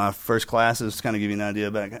was one of my first classes, to kind of give you an idea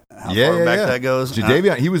back how far back that goes.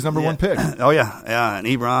 Jadavion, he was number one pick. Oh, yeah, and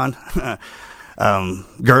Ebron.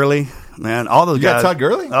 Gurley, man, all those guys. You got Todd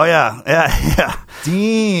Gurley? Oh, yeah.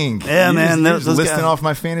 Dang. Yeah, you're man. Just those listing guys, off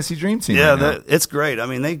my fantasy dream team. Yeah, right it's great. I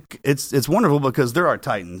mean, it's wonderful because they're our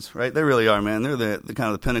titans, right? They really are, man. They're the kind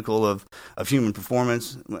of the pinnacle of human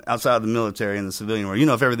performance outside of the military and the civilian world. You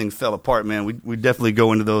know, if everything fell apart, man, we definitely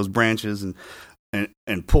go into those branches and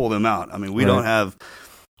pull them out. I mean,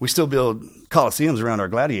 we still build coliseums around our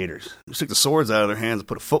gladiators. We stick the swords out of their hands and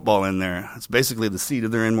put a football in there. It's basically the seat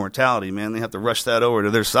of their immortality, man. They have to rush that over to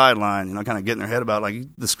their sideline, kind of get in their head about, like,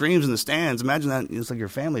 the screams in the stands. Imagine that. It's like your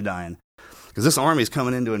family dying, because this army is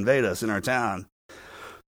coming in to invade us in our town.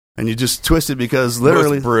 And you just twist it because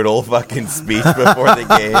literally most brutal fucking speech before the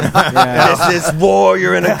game. This is war.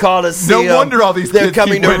 You're in a coliseum. No wonder all these they're kids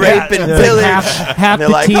coming keep to winning. rape and pillage. Half they're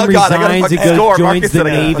the like, team oh, God, I gotta resigns and fucking goes score. joins Marcus the said it.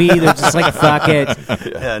 Navy. They're just like, fuck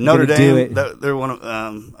it. Yeah, Notre do Dame. it. They're one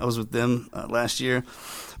of. I was with them last year,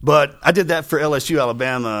 but I did that for LSU,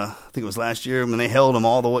 Alabama. I think it was last year when they held them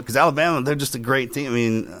all the way, because Alabama, they're just a great team. I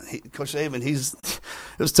mean, Coach Saban, it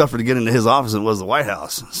was tougher to get into his office than it was the White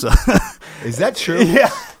House. So, is that true?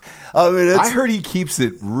 Yeah. I mean, I heard he keeps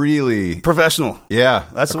it really professional. Yeah,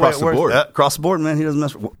 that's the way it works. Board. Across the board, man. He doesn't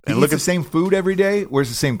mess. He eats the same food every day. Wears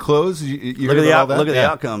the same clothes. You look at the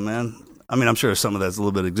outcome, man. I mean, I'm sure some of that's a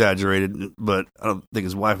little bit exaggerated, but I don't think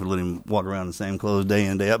his wife would let him walk around in the same clothes day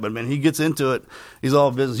in, day out. But, man, he gets into it. He's all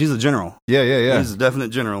business. He's a general. Yeah. He's a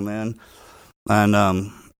definite general, man. And,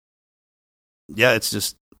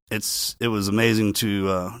 it was amazing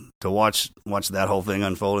to watch that whole thing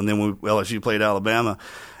unfold. And then when LSU played Alabama,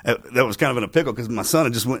 that was kind of in a pickle, because my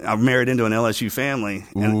son I married into an LSU family.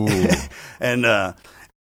 And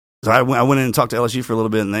so I went in and talked to LSU for a little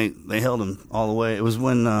bit, and they held him all the way. It was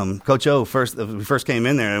when Coach O first came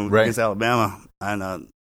in there against Alabama, and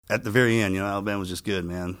at the very end, Alabama was just good,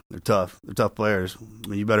 man. They're tough. They're tough players. I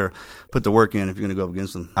mean, you better put the work in if you're going to go up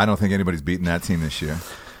against them. I don't think anybody's beating that team this year.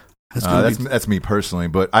 That's me personally,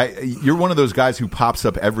 but you're one of those guys who pops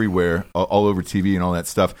up everywhere, all over TV and all that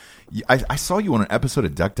stuff. I saw you on an episode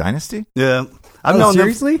of Duck Dynasty. Yeah, I've known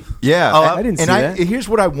seriously. Them. Yeah, I didn't see that. Here's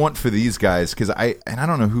what I want for these guys, because I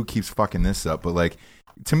don't know who keeps fucking this up, but like,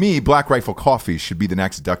 to me, Black Rifle Coffee should be the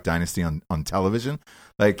next Duck Dynasty on television.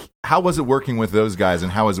 Like, how was it working with those guys,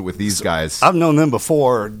 and how is it with these guys? I've known them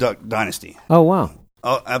before Duck Dynasty. Oh wow.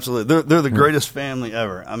 Oh, absolutely. They're the greatest family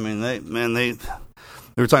ever. I mean, they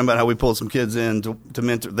were talking about how we pulled some kids in to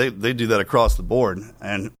mentor. They do that across the board.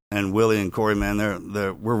 And Willie and Corey, man,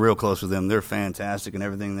 we're real close with them. They're fantastic in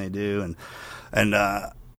everything they do. And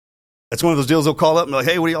it's one of those deals they'll call up and be like,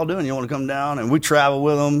 hey, what are y'all doing? You want to come down? And we travel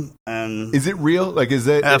with them. And is it real? Like, is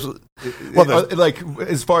it absolutely? Like,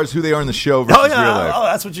 as far as who they are in the show versus real life? Oh,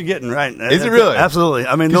 that's what you're getting, right? Is it really? Absolutely.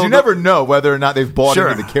 I mean, because you never know whether or not they've bought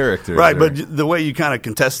into the character, right? But the way you kind of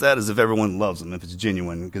contest that is if everyone loves them, if it's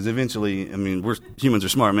genuine. Because eventually, I mean, humans are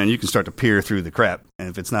smart, man. You can start to peer through the crap, and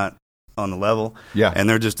if it's not on the level, and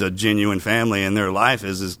they're just a genuine family, and their life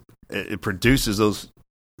is it produces those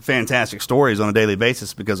fantastic stories on a daily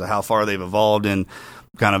basis because of how far they've evolved in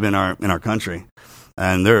our country,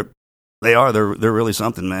 and they're really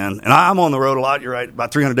something, man. And I'm on the road a lot. You're right,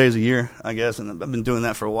 about 300 days a year, I guess, and I've been doing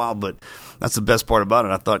that for a while. But that's the best part about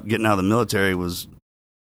it. I thought getting out of the military was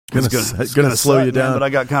going to slow you down, but I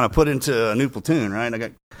got kind of put into a new platoon, right? I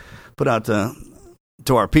got put out to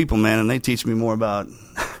our people, man, and they teach me more about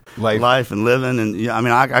life and living. And I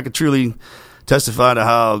mean, I could truly testify to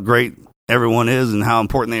how great everyone is and how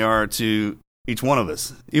important they are to each one of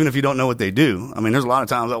us, even if you don't know what they do. I mean, there's a lot of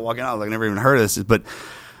times I walk in, I was like, I never even heard of this. But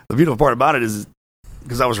the beautiful part about it is,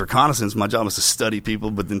 because I was reconnaissance, my job was to study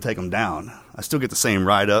people, but then take them down. I still get the same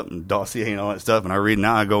write-up and dossier and all that stuff, and I read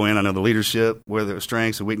now. I go in, I know the leadership, where their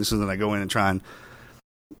strengths and weaknesses, and I go in and try and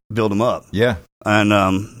build them up. Yeah. And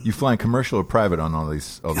You flying commercial or private on all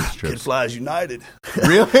these Kid trips? flies United.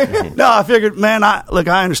 Really? No, I figured, man. I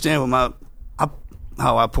understand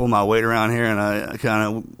how I pull my weight around here, and I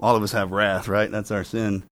kind of, all of us have wrath, right? That's our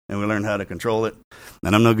sin, and we learn how to control it.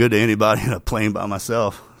 And I'm no good to anybody in a plane by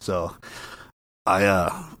myself, so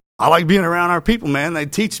I like being around our people, man. They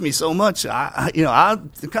teach me so much. I'm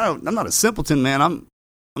not a simpleton, man. I'm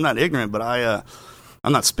not ignorant, but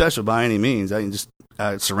I'm not special by any means.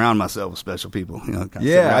 I surround myself with special people.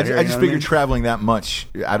 Yeah, I just figured traveling that much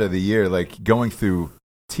out of the year, like going through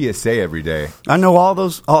TSA every day. I know all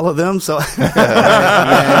of them. So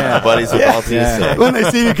buddies with all TSA. When they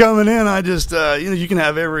see you coming in, I just you can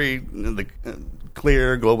have the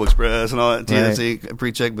Clear, Global Express, and all that TSA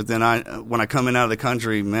pre-check. But then when I come in out of the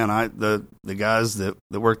country, man, the guys that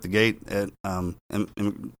work the gate at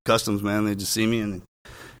in customs, man, they just see me and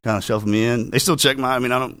kind of shuffle me in. They still check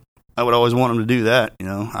I would always want them to do that.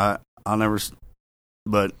 I'll never.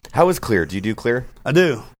 But how is Clear? Do you do Clear? I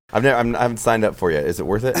do. I haven't signed up for you. Is it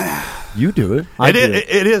worth it? You do it.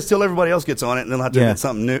 It is till everybody else gets on it, and they'll have to get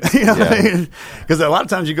something new. Because a lot of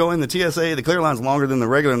times you go in the TSA, the Clear line's longer than the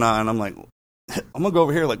regular line. I'm like, I'm gonna go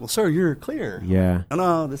over here. Like, well, sir, you're Clear. Yeah.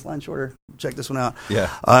 No, this line's shorter. Check this one out. Yeah.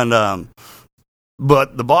 And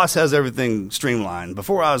but the boss has everything streamlined.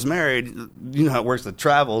 Before I was married, you know how it works. The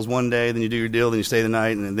travels one day, then you do your deal, then you stay the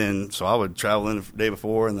night, and then so I would travel in the day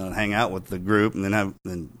before, and then hang out with the group, and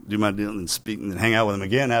then do my deal, and speak, and then hang out with them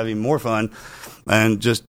again, have even more fun, and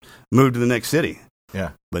just move to the next city.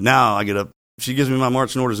 Yeah. But now I get up. She gives me my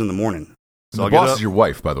marching orders in the morning. So the boss is your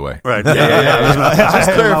wife, by the way. Right.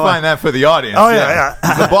 Just clarifying that for the audience. Oh, yeah.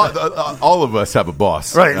 The all of us have a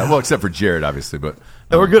boss. Right. Well, except for Jared, obviously. But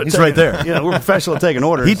we're good. He's right there. We're professional at taking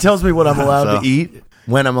orders. He tells me what I'm allowed to eat,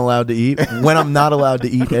 when I'm allowed to eat, when I'm not allowed to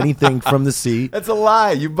eat anything from the sea. that's a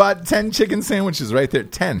lie. You bought 10 chicken sandwiches right there.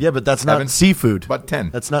 10. Yeah, but that's not seafood. Bought 10.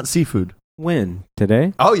 That's not seafood. When?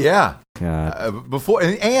 Today? Oh, yeah. God. Before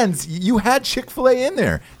and you had Chick-fil-A in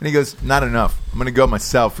there. And he goes, not enough. I'm going to go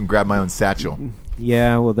myself and grab my own satchel.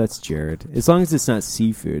 Yeah, well, that's Jared. As long as it's not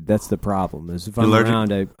seafood, that's the problem. Is if I'm allergic?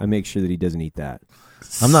 around, I make sure that he doesn't eat that.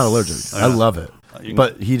 I'm not allergic. I love it.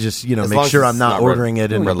 But he just, long makes as sure it's I'm not not ordering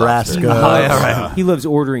it in red Nebraska. lobster. He loves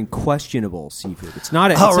ordering questionable seafood. It's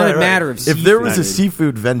not a matter of seafood. If there was a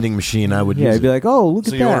seafood vending machine, I would use I'd be it. like, oh, look So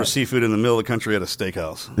at you that. order seafood in the middle of the country at a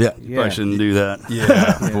steakhouse. Yeah. You probably shouldn't do that.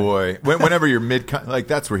 Yeah, boy. Whenever you're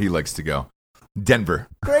that's where he likes to go. Denver.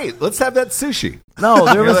 Great. Let's have that sushi. No,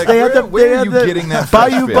 there You're was. like, They had where are you getting that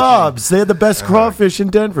fresh Bayou fish? Bob's. They had the best crawfish in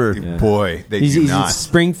Denver. Boy, He's do in not.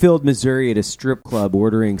 Springfield, Missouri, at a strip club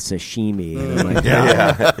ordering sashimi. And I'm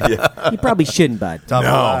like, you probably shouldn't, bud. Top of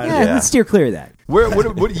the line. Let's steer clear of that.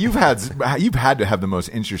 What you've had to have the most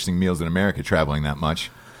interesting meals in America traveling that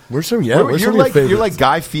much. Where's some? You're like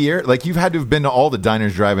Guy Fieri. Like you've had to have been to all the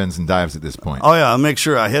diners, drive-ins, and dives at this point. Oh yeah, I make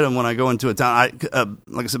sure I hit them when I go into a town.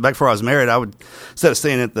 Like I said, back before I was married, I would, instead of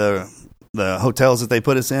staying at the hotels that they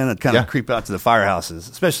put us in, I'd kind of creep out to the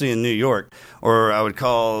firehouses, especially in New York. Or I would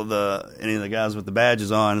call any of the guys with the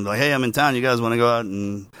badges on and be like, "Hey, I'm in town. You guys want to go out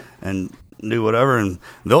and do whatever?" And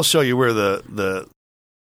they'll show you where the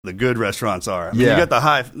good restaurants are. I mean, you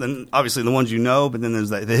got then obviously the ones you know, but then there's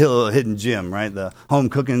the hidden gem, right? The home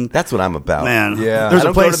cooking. That's what I'm about. Man, There's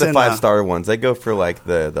a place go to the 5-star ones. I go for like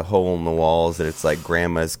the hole in the walls that it's like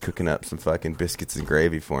grandma's cooking up some fucking biscuits and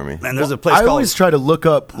gravy for me. Man, there's a place I called. always try to look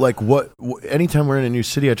up like what anytime we're in a new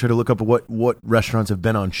city, I try to look up what restaurants have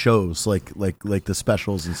been on shows, like the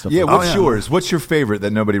specials and stuff. Yeah, like what's yours? What's your favorite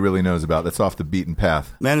that nobody really knows about? That's off the beaten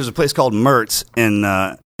path. Man, there's a place called Mertz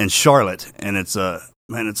in Charlotte, and it's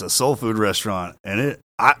a soul food restaurant, and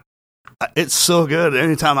it's so good.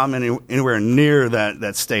 Anytime I'm anywhere near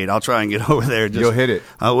that state, I'll try and get over there. You'll hit it.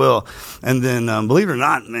 I will. And then, believe it or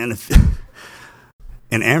not, man,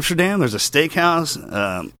 in Amsterdam, there's a steakhouse,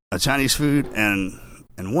 a Chinese food, and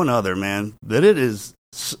one other, man, that it is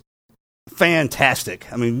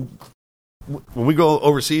fantastic. I mean, when we go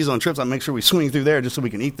overseas on trips, I make sure we swing through there just so we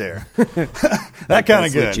can eat there. That kind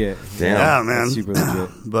of good. Legit. Damn. Yeah, man. That's super legit.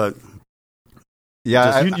 But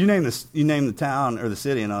Yeah, you name this. You name the town or the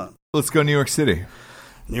city, and let's go New York City.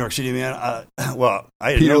 New York City, man. I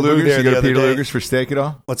Peter Luger's. there You the go to other Peter day. Luger's for steak at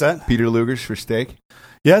all? What's that? Peter Luger's for steak.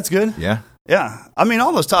 Yeah, it's good. Yeah. Yeah, I mean,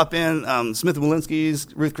 all those top end Smith and Walensky's,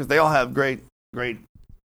 Ruth Chris, they all have great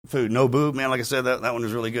food. No Boob, man. Like I said, that one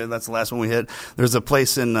was really good. That's the last one we hit. There's a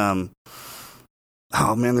place in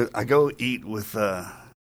I go eat with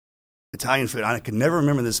Italian food. I can never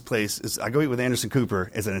remember this place. I go eat with Anderson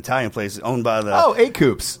Cooper. It's an Italian place owned by the 8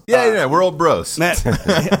 Coops. Yeah, we're old bros. Matt.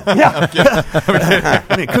 Yeah.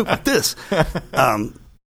 I mean, Coop like this. I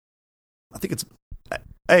think it's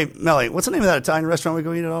Hey, Melly, what's the name of that Italian restaurant we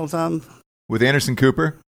go eat at all the time? With Anderson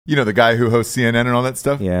Cooper, you know, the guy who hosts CNN and all that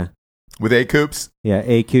stuff. Yeah. With A. Coops. Yeah,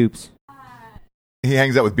 A. Coops. He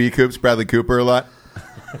hangs out with B. Coops, Bradley Cooper, a lot.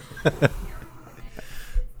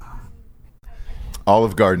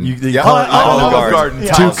 Olive Garden. Olive Garden. Two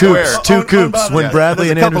Times Square. coops. Two coops. When Yeah. Bradley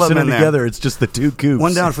There's and a couple of Anderson them are in there. together, it's just the two coops.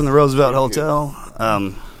 One down from the Roosevelt Hotel.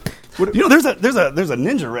 You know, there's a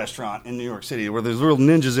ninja restaurant in New York City where there's little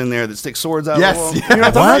ninjas in there that stick swords out Yes. of the wall. Yeah. You know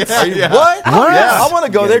what I'm talking about? What? What? Yeah. I want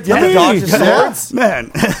to go there. Do you have dodge swords?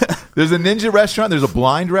 Man, There's a ninja restaurant. There's a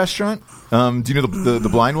blind restaurant. Do you know the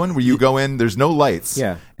blind one where you go in? There's no lights.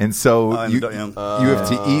 Yeah. And so you have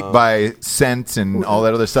to eat by scent and all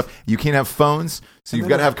that other stuff. You can't have phones, so you've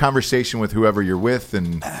got to have conversation with whoever you're with.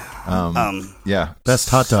 And yeah, Best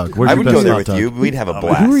hot dog. Where's I your would best go there hot with dog? you. We'd have a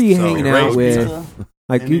blast. Who are you So, hanging Ray's out with? Pizza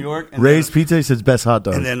Like in New York. And Ray's Pizza, he says best hot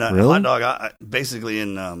dog. And then Really? hot dog, I basically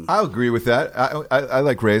in... I'll agree with that. I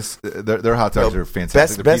like Ray's. Their hot dogs are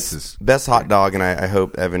fantastic. Their pizzas. Best hot dog, and I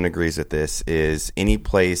hope Evan agrees with this, is any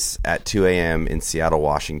place at 2 a.m. in Seattle,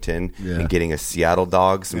 Washington, and getting a Seattle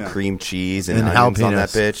dog, some cream cheese, and onions on that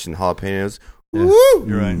bitch, and jalapenos.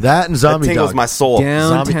 You're right. That and That zombie tingles dog. my soul.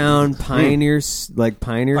 Downtown Pioneers, like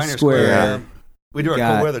Pioneer Square. Yeah. We do our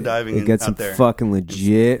Got- cold weather diving They got some out there. fucking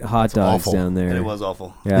legit hot dogs awful. down there. And it was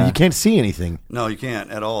awful. Yeah. You can't see anything. No, you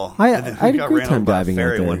can't at all. I And then had we a got great ran time over by a diving out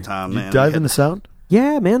ferry there. one time, You man. dive We in the had- sound?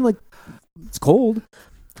 Yeah, man. Like, it's cold.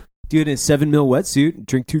 Do it in a 7 mil wetsuit.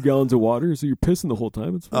 Drink 2 gallons of water, so you're pissing the whole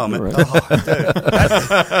time. It's Oh, fucking man. all right.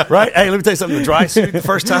 Oh, dude. Right? Hey, let me tell you something. The dry suit, the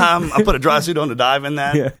first time I put a dry suit on to dive in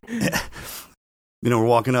that, Yeah. you know, we're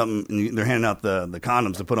walking up and they're handing out the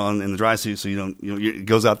condoms to put on in the dry suit so it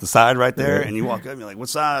goes out the side right there. And you walk up and you're like, what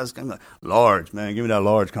size? I'm like, large, man. Give me that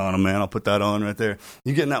large condom, man. I'll put that on right there.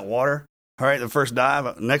 You get in that water. All right, the first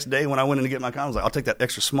dive, next day when I went in to get my condom, I was like, I'll take that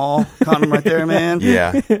extra small condom right there, man.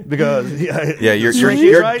 Yeah. Because, Yeah, your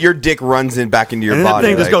your dick runs in back into your and body. that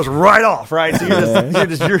thing just like- goes right off, right? So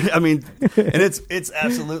I mean, and it's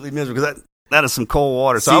absolutely miserable because that is some cold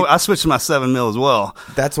water. So See- I switched to my 7 mil as well.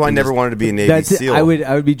 That's why I never wanted to be a Navy That's it. SEAL. I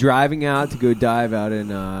would be driving out to go dive out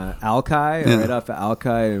in Alki, or right off of Alki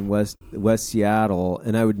in West Seattle,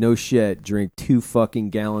 and I would no shit drink 2 fucking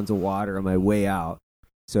gallons of water on my way out.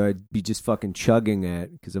 So I'd be just fucking chugging it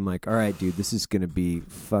because I'm like, all right, dude, this is gonna be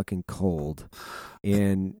fucking cold.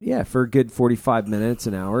 And yeah, for a good 45 minutes,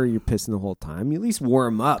 an hour, you're pissing the whole time. You at least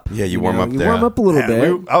warm up. Yeah, you warm up You there. warm up a little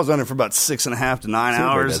Man, bit. I was under for about 6.5 to 9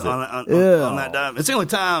 hours does it. on that dive. It's the only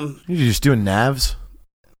time You're just doing navs?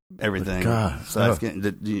 everything. God. So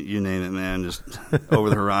you name it, man. Just over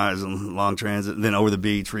the horizon, long transit, then over the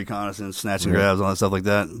beach, reconnaissance, snatch and grabs, all that stuff like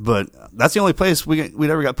that. But that's the only place we'd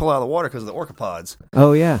ever got pulled out of the water because of the orcapods.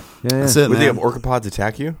 Oh yeah. That's it, Would they man. have orcapods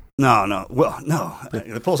attack you? No. Well, no.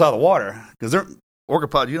 They pull us out of the water because they're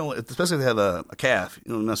orcapod. You don't, especially if they have a calf.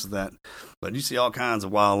 You don't mess with that. But you see all kinds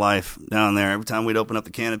of wildlife down there. Every time we'd open up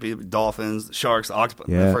the canopy, dolphins, the sharks, the octopus.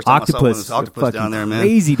 Yeah, The first time I saw one octopus. was octopus Fucking down there, man.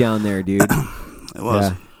 crazy down there, dude. It was.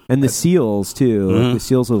 Yeah. And the seals too. Mhm. The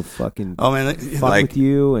seals will fucking Oh man, fuck like- with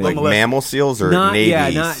you. And Like mammal seals or not, Navy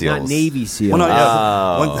yeah, seals? not Navy seals. well,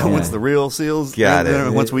 no, Oh. once the real seals, Got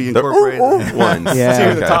it. Once we The incorporate ones. Yeah. see who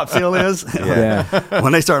the Okay. top seal is. Yeah.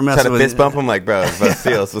 When they start Try messing to with fist bump them like, bro, it's about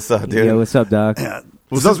seals. What's up, dude? Yeah, what's up, Doc? Yeah.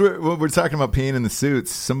 Well, since we're talking about peeing in the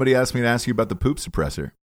suits, somebody asked me to ask you about the poop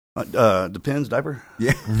suppressor. Depends, diaper.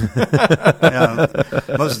 Yeah. Yeah.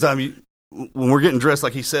 Most of the time, when we're getting dressed,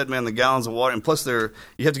 like he said, man, the gallons of water, and plus you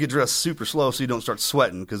have to get dressed super slow so you don't start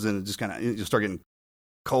sweating because then it just kind of you start getting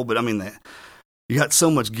cold. But I mean, you got so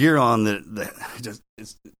much gear on that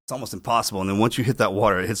it's almost impossible. And then once you hit that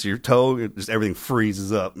water, it hits your toe, everything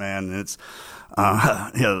freezes up, man. And it's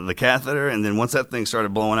the catheter, and then once that thing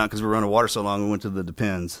started blowing out because we were underwater so long, we went to the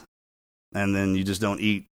Depends, and then you just don't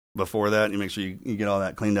eat before that. You make sure you get all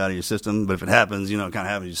that cleaned out of your system. But if it happens, it kind of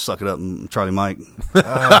happens. You suck it up and Charlie Mike. Oh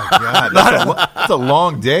God, that's a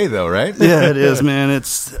long day though, right? Yeah, it is, man.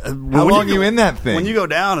 It's How long are you in that thing? When you go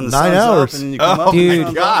down and the 9 sun's hours. up and then you come Oh up, and the Dude.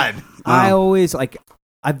 sun's God. up. I always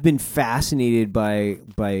I've been fascinated by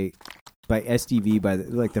SDV. By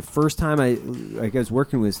the first time I was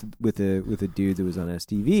working with a dude that was on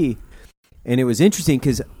SDV. And it was interesting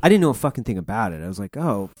because I didn't know a fucking thing about it. I was like,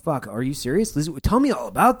 oh, fuck, are you serious? Tell me all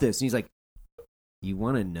about this. And he's like, you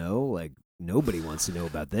want to know? Like, nobody wants to know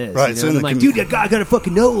about this. Right, You know? so And I'm in like, the dude, I gotta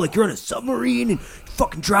fucking know. Like, you're on a submarine and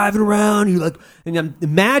fucking driving around. You're like, and I'm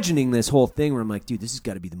imagining this whole thing where I'm like, dude, this has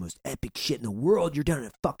got to be the most epic shit in the world. You're down in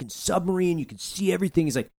a fucking submarine. You can see everything.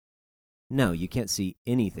 He's like, no, you can't see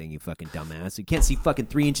anything, you fucking dumbass. You can't see fucking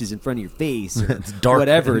 3 inches in front of your face. Or It's dark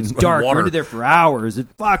whatever. and It's dark. water. You're under there for hours.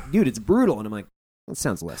 Fuck, dude, it's brutal. And I'm like, That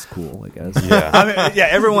sounds less cool, I guess. Yeah. I mean, yeah,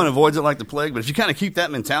 everyone avoids it like the plague, but if you kind of keep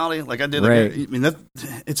that mentality, like I did, Right. I mean,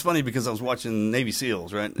 it's funny because I was watching Navy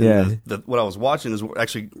SEALs, right? And Yeah. what I was watching is what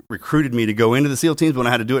actually recruited me to go into the SEAL teams. But when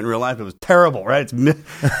I had to do it in real life, it was terrible, right? It's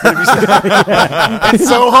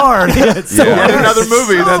so hard. Yet another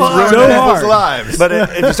movie that's ruined So people's hard. lives. But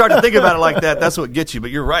if you start to think about it like that, that's what gets you.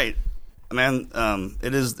 But you're right, man.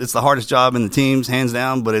 It's the hardest job in the teams, hands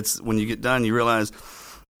down. But it's when you get done, you realize.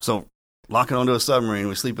 So locking onto a submarine,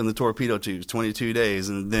 we sleep in the torpedo tubes 22 days,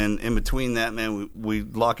 and then in between that, man, we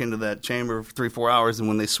lock into that chamber for 3-4 hours. And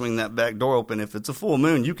when they swing that back door open, if it's a full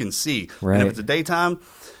moon, you can see. Right. And if it's a daytime,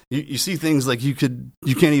 you see things like you can't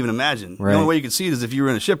even imagine. Right. The only way you could see it is if you were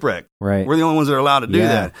in a shipwreck. Right. We're the only ones that are allowed to do Yeah.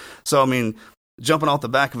 that. So I mean, jumping off the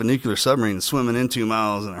back of a nuclear submarine and swimming in 2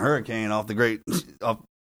 miles in a hurricane off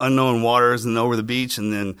unknown waters and over the beach,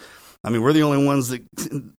 and then, I mean, we're the only ones that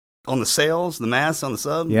on the sails, the masts on the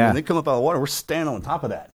sub. Yeah. When they come up out of the water, we're standing on top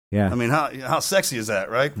of that. Yeah. I mean, how sexy is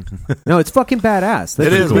that, right? No, it's fucking badass. That's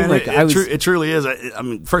It is, cool. man. Like, It truly is. I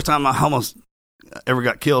mean, first time I almost ever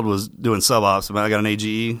got killed was doing sub ops. I got an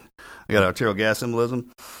AGE. I got arterial gas embolism.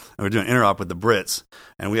 And we were doing interop with the Brits.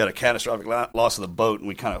 And we had a catastrophic loss of the boat, and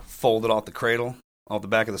we kind of folded off the cradle, off the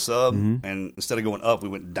back of the sub. Mm-hmm. And instead of going up, we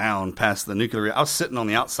went down past the nuclear. I was sitting on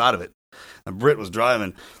the outside of it. The Brit was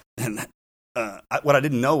driving. And what I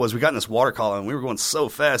didn't know was we got in this water column, and we were going so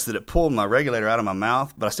fast that it pulled my regulator out of my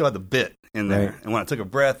mouth, but I still had the bit in there. Right. And when I took a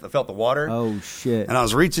breath, I felt the water. Oh, shit. And I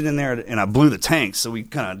was reaching in there, and I blew the tank. So we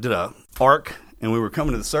kind of did a arc, and we were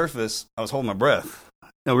coming to the surface. I was holding my breath.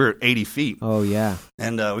 We were at 80 feet. Oh, yeah.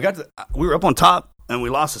 And we were up on top, and we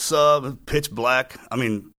lost the sub, pitch black. I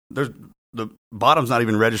mean, the bottom's not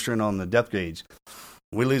even registering on the depth gauge.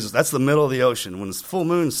 We lose. That's the middle of the ocean. When the full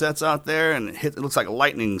moon sets out there and it looks like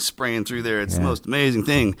lightning spraying through there. It's the most amazing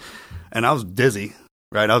thing. And I was dizzy,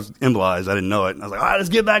 right? I was embolized. I didn't know it. And I was like, all right, let's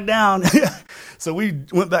get back down. So we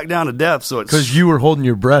went back down to depth. So Because you were holding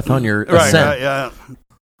your breath on your ascent. Right, yeah.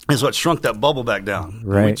 And so it shrunk that bubble back down.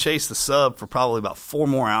 Right. And we chased the sub for probably about 4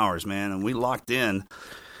 more hours, man. And we locked in.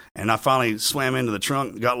 And I finally swam into the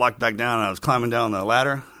trunk, got locked back down, and I was climbing down the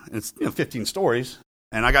ladder. And it's 15 stories.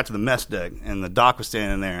 And I got to the mess deck, and the doc was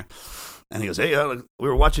standing there. And he goes, hey, we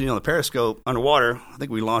were watching you on the periscope underwater. I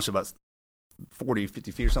think we launched about 40,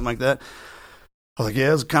 50 feet or something like that. I was like, yeah,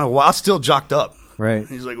 it was kind of wild. I was still jocked up. Right. And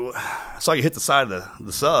he's like, well, I saw you hit the side of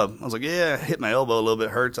the sub. I was like, yeah, I hit my elbow a little bit.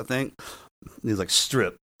 Hurts, I think. And he's like,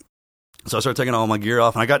 strip. So I started taking all my gear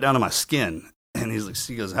off, and I got down to my skin. And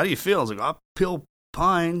he goes, how do you feel? I was like, I feel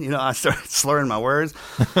fine. I started slurring my words.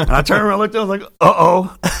 And I turned around and looked at him, I was like,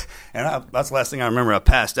 uh-oh. And that's the last thing I remember. I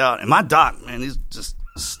passed out. And my doc, man, he's just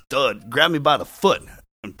a stud, grabbed me by the foot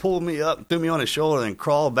and pulled me up, threw me on his shoulder, and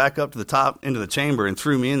crawled back up to the top into the chamber and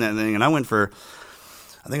threw me in that thing. And I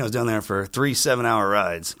think I was down there for 3 7-hour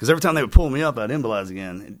rides. Because every time they would pull me up, I'd embolize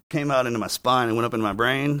again. It came out into my spine and went up into my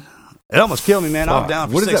brain. It almost killed me, man. I was down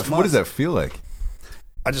for 6 months. What does that feel like?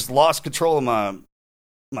 I just lost control of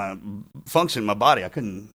my function, my body. I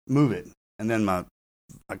couldn't move it. And then I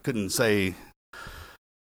can't say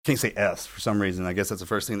S for some reason. I guess that's the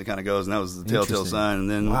first thing that kind of goes, and that was the telltale sign. And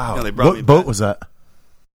then they brought me What boat back. was that?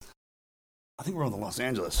 I think we're on the Los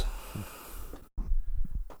Angeles. I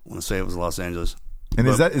want to say it was Los Angeles. And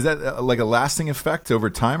is that like a lasting effect over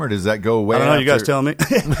time, or does that go away? I don't know. You guys after- tell me.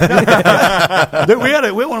 we had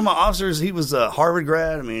one of my officers. He was a Harvard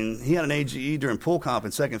grad. I mean, he had an AGE during pool comp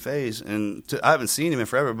in second phase, and I haven't seen him in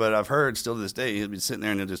forever, but I've heard still to this day he'll be sitting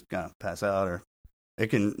there and he'll just kind of pass out, or it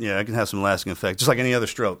can have some lasting effect, just like any other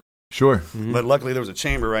stroke. Sure. Mm-hmm. But luckily there was a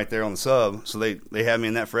chamber right there on the sub, so they had me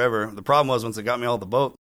in that forever. The problem was once they got me off the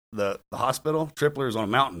boat, the hospital, Tripler is on a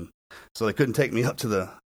mountain, so they couldn't take me up to the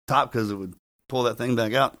top because it would pull that thing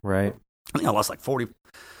back out. Right. I think I lost like 40,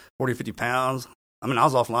 50 pounds. I mean, I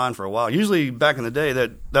was offline for a while. Usually back in the day,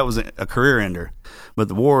 that was a career ender. But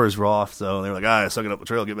the wars were off, so they were like, all right, suck it up the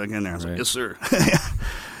trail, get back in there. I was like, yes, sir.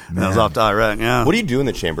 And I was off to Iraq, yeah. What do you do in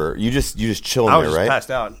the chamber? You just chill in I was there, just right?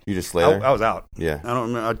 passed out. You just lay there? I was out. Yeah. I don't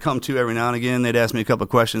remember. I'd come to every now and again. They'd ask me a couple of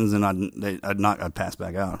questions, and I'd pass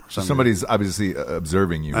back out. So somebody's obviously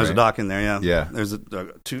observing you. There's right? a doc in there, yeah. Yeah. There's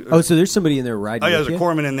two. Oh, so there's somebody in there riding. Oh, yeah, with there's a you?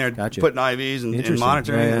 corpsman in there Gotcha. putting IVs and Interesting.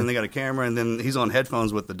 monitoring, Yeah. and they got a camera, and then he's on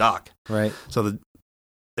headphones with the doc. Right. So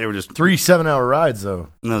they were just 3 7-hour rides, though.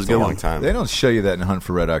 And that was It's a good long one. time. They don't show you that in Hunt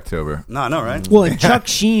for Red October. No, I know, right? Well, and Chuck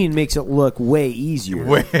Sheen makes it look way easier.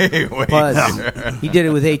 Way. Plus, he did it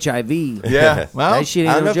with HIV. Yeah. Well, That shit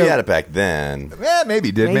ain't I don't no know if you joke. had it back then. yeah, maybe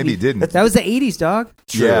he did. Maybe he didn't. That was the 80s, dog.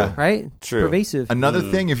 True. Yeah. Right? True. Pervasive. Another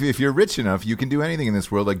thing, if you're rich enough, you can do anything in this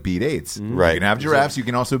world like beat AIDS. Right. You can have giraffes. You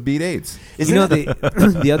can also beat AIDS. You know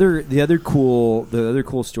the other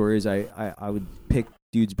cool stories I would pick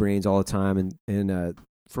dudes' brains all the time, and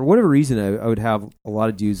for whatever reason, I would have a lot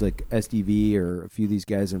of dudes like SDV or a few of these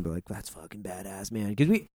guys, and be like, "That's fucking badass, man." Because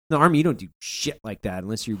in the Army, you don't do shit like that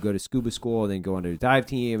unless you go to scuba school and then go onto a dive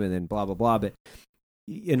team and then blah blah blah.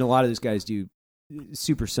 And a lot of those guys do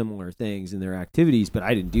super similar things in their activities, but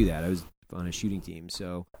I didn't do that. I was on a shooting team,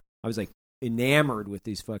 so I was like enamored with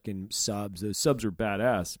these fucking subs. Those subs are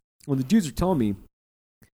badass. When the dudes are telling me,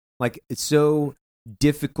 like, it's so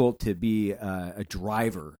difficult to be a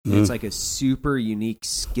driver. It's like a super unique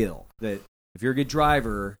skill that if you're a good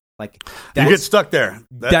driver, like you get stuck there.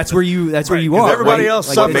 That's where you are. Everybody right? else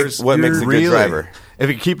like, suffers. What makes a good driver? If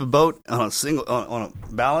you keep a boat on a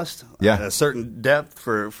ballast at a certain depth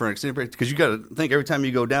for an extended period, because you got to think every time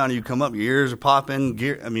you go down, you come up, your ears are popping.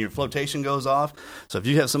 Your flotation goes off. So if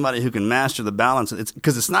you have somebody who can master the balance, it's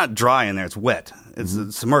because it's not dry in there; it's wet. It's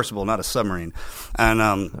a submersible, not a submarine,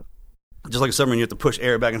 and just like a submarine, you have to push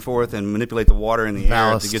air back and forth and manipulate the water in the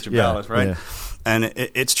ballast. Air to get your ballast, right? Yeah. And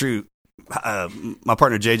it's true. My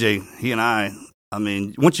partner JJ, he and I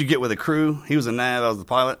mean, once you get with a crew, he was a nav, I was the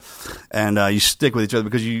pilot, and you stick with each other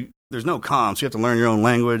because there's no comms. So you have to learn your own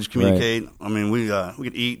language, communicate. Right. I mean, we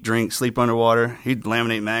could eat, drink, sleep underwater. He'd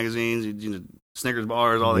laminate magazines, Snickers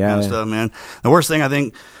bars, all that kind of stuff, man. The worst thing I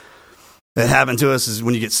think that happened to us is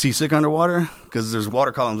when you get seasick underwater, because there's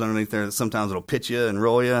water columns underneath there that sometimes it'll pitch you and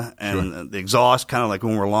roll you, and the exhaust, kind of like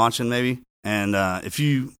when we're launching maybe. And if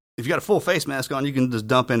you got a full face mask on, you can just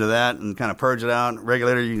dump into that and kind of purge it out.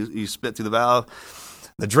 Regulator, you spit through the valve.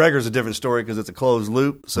 The Dregger's a different story because it's a closed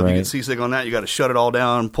loop. So if you get seasick on that, you got to shut it all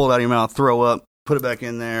down, pull it out of your mouth, throw up, put it back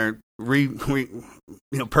in there, purge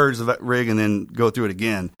the rig, and then go through it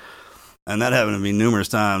again. And that happened to me numerous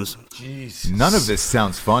times. Jeez. None of this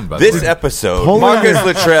sounds fun, by the way. This episode, Marcus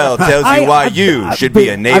Luttrell tells you why you should be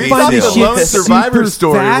a Navy SEAL. this The Lone Survivor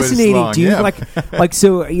story fascinating, was long, dude. yeah. Like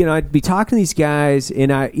so, I'd be talking to these guys,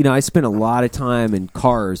 and I spent a lot of time in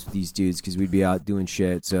cars with these dudes because we'd be out doing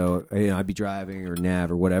shit. So I'd be driving or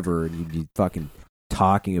nav or whatever, and you'd be fucking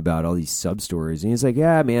talking about all these sub stories, and he's like,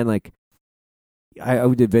 "Yeah, man, like." I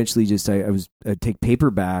would eventually I'd take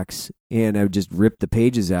paperbacks and I would just rip the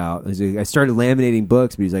pages out. I started laminating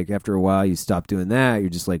books, but he's like, after a while, you stop doing that. You're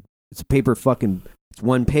just like, it's a paper fucking, it's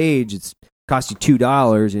one page. It's cost you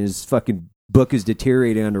 $2, and his fucking book is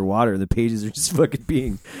deteriorating underwater, and the pages are just fucking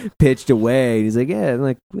being pitched away. And he's like, yeah, I'm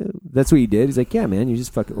like, well, that's what you did. He's like, yeah, man, you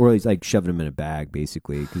just fucking, or he's like shoving them in a bag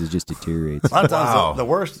basically because it just deteriorates. A lot of times, the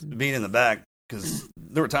worst being in the back. Because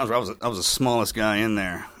there were times where I was the smallest guy in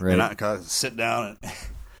there, and I'd sit down,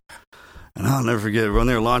 and I'll never forget when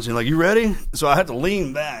they were launching. Like, you ready? So I had to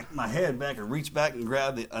lean back, my head back, and reach back and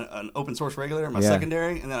grab an open source regulator, my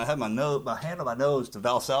secondary, and then I had my hand on my nose to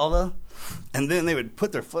Valsalva, and then they would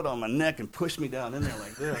put their foot on my neck and push me down in there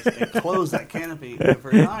like this, and close that canopy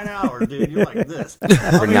for 9 hours, dude. You're like this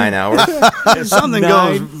for 9 hours. If something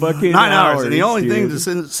goes 9 hours, and the only thing to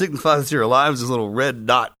signify that you're alive is this little red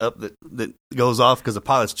dot up that goes off because the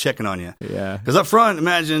pilot's checking on you. Yeah. Because up front,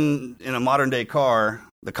 imagine in a modern day car,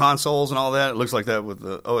 the consoles and all that, it looks like that with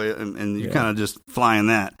the and you're kind of just flying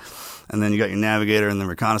that, and then you got your navigator and the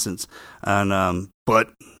reconnaissance, and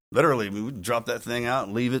but literally we would drop that thing out,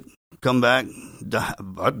 leave it, come back,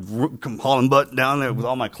 I'd come hauling butt down there with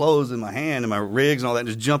all my clothes in my hand and my rigs and all that, and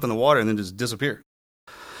just jump in the water and then just disappear.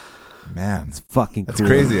 Man, it's fucking that's cool.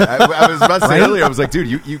 crazy. I was about to say earlier, I was like, dude,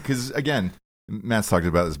 you because again, Matt's talked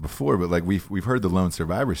about this before, but like we've heard the Lone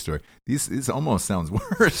Survivor story. This almost sounds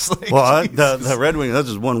worse. Like, well, the Red Wing, that's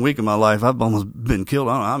just 1 week of my life. I've almost been killed.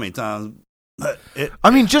 I don't know how many times. But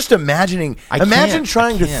just imagine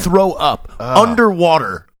trying to throw up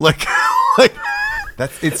underwater, like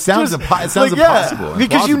it sounds impossible.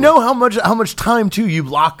 Because you know how much time too you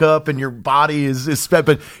lock up and your body is spent,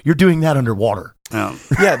 but you're doing that underwater.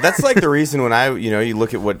 Yeah, that's like the reason when you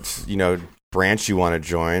look at what branch you want to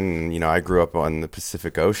join, and I grew up on the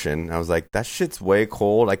Pacific Ocean. I was like, that shit's way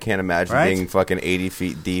cold. I can't imagine being fucking 80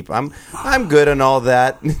 feet deep. I'm good on all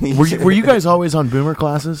that. Were you guys always on boomer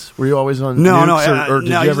classes? Were you always on nukes, or did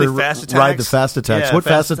you ever ride the fast attacks? Yeah, what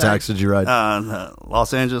fast attacks did you ride?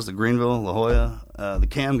 Los Angeles, the Greenville, La Jolla. The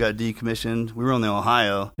cam got decommissioned. We were on the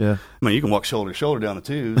Ohio. Yeah, I mean, you can walk shoulder to shoulder down the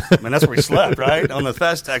tubes. I mean, that's where we slept, right? On the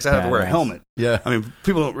fast attacks, I had to wear a helmet. Yeah, I mean,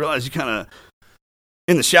 people don't realize you kind of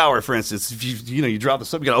in the shower, for instance, if you drop the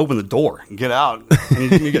soap, you got to open the door and get out.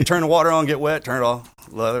 And you got to turn the water on, get wet, turn it off.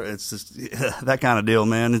 Leather. It's just that kind of deal,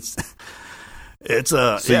 man.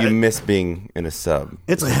 So you miss being in a sub.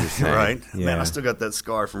 It's right, yeah. Man. I still got that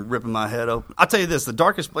scar from ripping my head open. I'll tell you this: the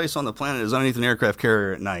darkest place on the planet is underneath an aircraft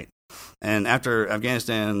carrier at night. And after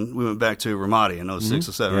Afghanistan, we went back to Ramadi in 06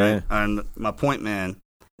 or 07, right? And my point man,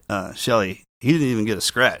 Shelly, he didn't even get a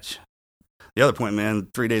scratch. the other point, man,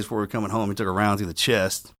 3 days before we were coming home, he took a round through the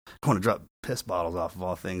chest, going to drop piss bottles off of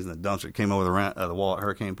all things in the dumpster. It came over the wall at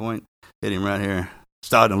Hurricane Point, hit him right here.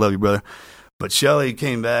 Stoddard, I love you, brother. But Shelly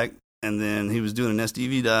came back, and then he was doing an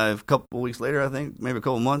SDV dive a couple weeks later, I think, maybe a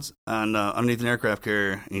couple months, on underneath an aircraft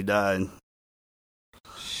carrier, and he died.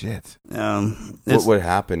 Shit. What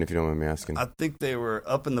happened, if you don't mind me asking? I think they were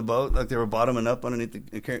up in the boat, like they were bottoming up underneath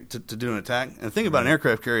the carrier to do an attack. And the thing about an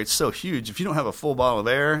aircraft carrier, it's so huge. If you don't have a full bottle of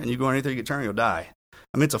air and you go underneath there, you get turned, you'll die.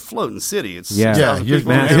 I mean, it's a floating city. It's you're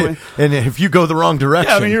mad. And if you go the wrong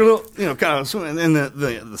direction, yeah, I mean, you're a little, kind of swimming. And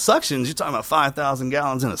the suctions, you're talking about 5,000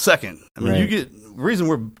 gallons in a second. I mean, you get the reason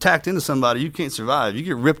we're tacked into somebody, you can't survive. You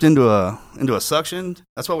get ripped into a suction.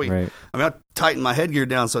 That's why I mean, I tightened my headgear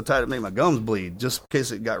down so tight it made my gums bleed, just in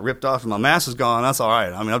case it got ripped off and my mask is gone. That's all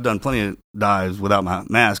right. I mean, I've done plenty of dives without my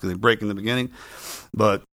mask because they break in the beginning,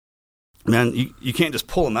 but. Man, you can't just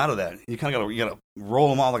pull them out of that. You kind of got to roll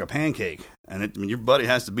them off like a pancake, and I mean, your buddy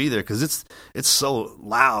has to be there because it's so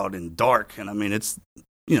loud and dark, and I mean it's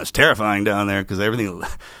terrifying down there because everything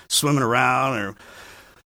swimming around or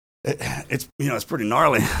it's pretty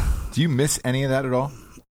gnarly. Do you miss any of that at all?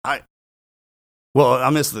 I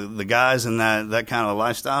miss the guys and that kind of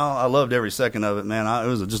lifestyle. I loved every second of it, man. It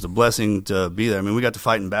was just a blessing to be there. I mean, we got to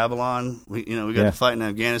fight in Babylon. We got to fight in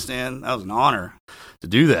Afghanistan. That was an honor to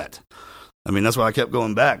do that. I mean, that's why I kept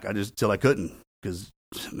going back. Till I couldn't, because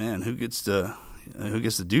man, who gets to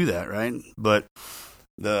do that, right? But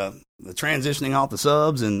the transitioning off the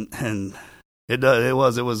subs and it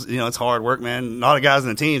was it's hard work, man. A lot of guys in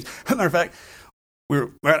the teams. As a matter of fact,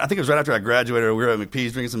 I think it was right after I graduated. We were at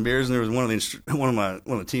McPee's drinking some beers, and there was one of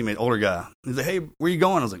the teammates, older guy. He's like, "Hey, where you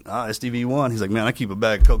going?" I was like, SDV1. He's like, "Man, I keep a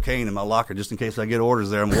bag of cocaine in my locker just in case I get orders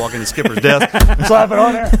there. I'm walking the skipper's desk, slap it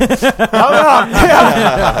on there.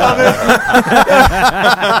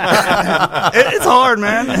 It's hard,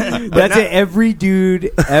 man. That's it. Every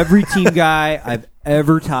dude, every team guy I've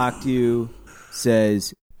ever talked to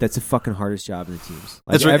says that's the fucking hardest job in the teams.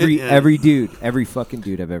 Like every fucking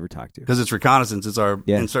dude I've ever talked to. Because it's reconnaissance. It's our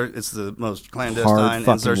it's the most clandestine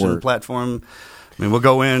insertion platform. I mean, we'll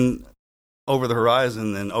go in over the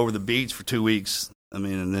horizon and over the beach for 2 weeks. I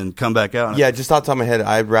mean, and then come back out. Yeah, just off the top of my head,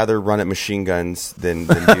 I'd rather run at machine guns than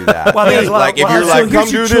do that. Well, if you're like, come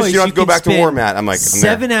do this, you don't have to go back to war mat. I'm like,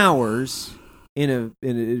 7 hours in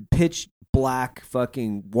a pitch black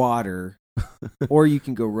fucking water, or you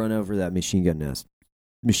can go run over that machine gun nest.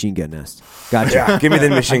 Gotcha. Yeah, give me the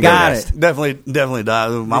machine gun nest. Definitely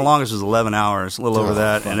died. My longest was 11 hours, a little over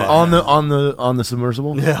that. And on the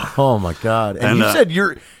submersible. Yeah. Oh my god. And you said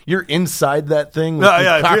you're inside that thing with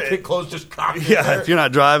the cockpit closed, just cockpit. Yeah. There? If you're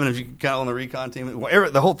not driving, if you count on the recon team,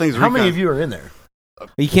 the whole thing's. How many of you are in there?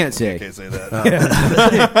 You can't say. I can't say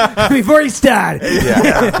that. Before you start.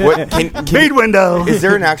 Yeah. Speed window. Is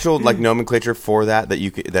there an actual nomenclature for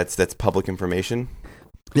that's public information?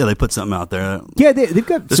 Yeah, they put something out there. Yeah, they've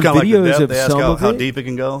got some videos of some of how it. deep it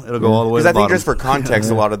can go. It'll go all the way to the Because I think bottom. just for context,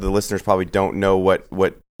 a lot of the listeners probably don't know what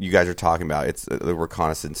you guys are talking about. It's the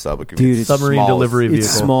reconnaissance sub. Dude, it's submarine delivery vehicle.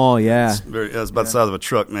 It's small, yeah. It's about the size of a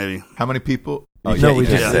truck, maybe. How many people? We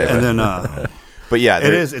just said. And then, but yeah,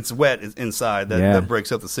 it is. It's wet inside. That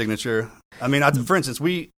breaks up the signature. I mean, for instance,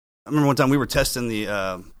 I remember one time we were testing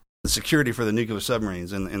the security for the nuclear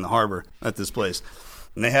submarines in the harbor at this place.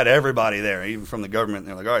 And they had everybody there, even from the government.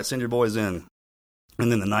 They're like, all right, send your boys in.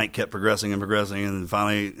 And then the night kept progressing. And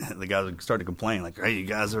finally, the guys started to complain, like, hey, you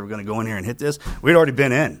guys are going to go in here and hit this? We'd already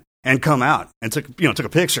been in and come out and took a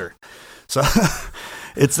picture. So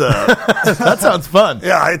it's that sounds fun.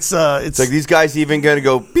 Yeah, it's like these guys even going to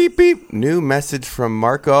go beep beep. New message from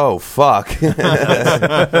Marco. Oh, fuck.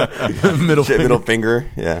 Middle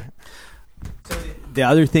finger. Yeah. The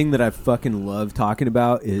other thing that I fucking love talking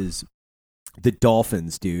about is the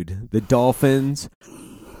dolphins, dude. The dolphins,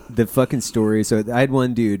 the fucking story. So I had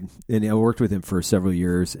one dude, and I worked with him for several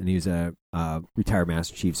years, and he was a retired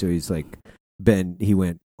Master Chief. So he's like he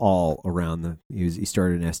went all around he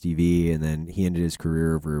started an SDV, and then he ended his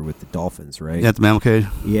career over with the Dolphins, right? Yeah, at the mammal cage.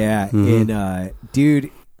 Yeah, and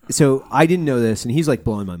dude. So I didn't know this, and he's like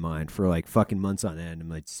blowing my mind for like fucking months on end. I'm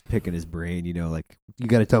like just picking his brain, like you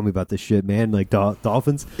got to tell me about this shit, man. Like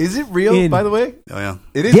dolphins. Is it real? By the way, oh yeah,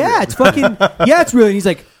 it is. Yeah, real. It's fucking it's real. And he's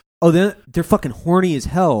like, oh, they're fucking horny as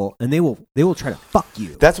hell, and they will try to fuck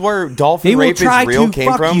you. That's where dolphin rape is real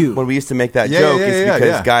came from. You. When we used to make that joke, it's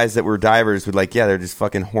because guys that were divers would they're just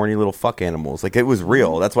fucking horny little fuck animals. Like it was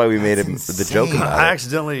real. That's why we made the joke about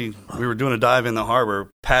it. We were doing a dive in the harbor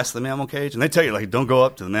past the mammal cage, and they tell you don't go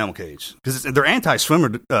up to the mammal cage because they're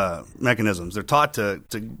anti-swimmer mechanisms. They're taught to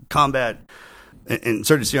combat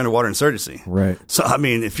insurgency, underwater insurgency. Right. So, I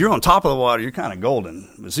mean, if you're on top of the water, you're kind of golden.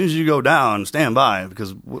 But as soon as you go down, stand by,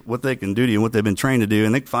 because what they can do to you and what they've been trained to do,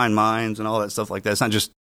 and they can find mines and all that stuff like that. It's not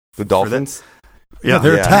just The dolphins? Yeah,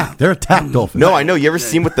 they're attack. They're attack dolphins. No, I know. You ever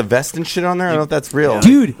seen with the vest and shit on there? I don't know if that's real.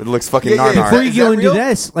 Dude. It looks fucking Yeah, yeah, nar-nar. Before you Is go that into real?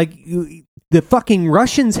 this, like the fucking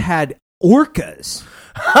Russians had orcas.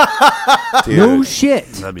 Dude. No shit.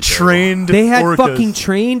 that'd be trained. They had orcas. fucking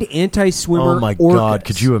trained anti-swimmer Oh my orcas. god!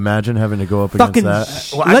 Could you imagine having to go up fucking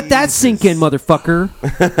against that? let that sink in, motherfucker?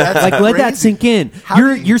 Like let that sink in.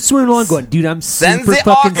 You're swimming along, going, dude, I'm Sends super the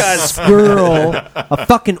fucking orcas. squirrel, a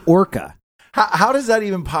fucking orca. How does that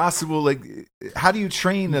even possible? Like, how do you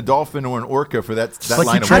train a dolphin or an orca for that like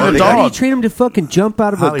line you of train a work? dog. How do you train them to fucking jump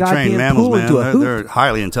out of a highly trained goddamn mammals, pool man. into a hoop? They're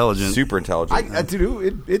highly intelligent. Super intelligent.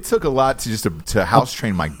 Dude, it took a lot to just to house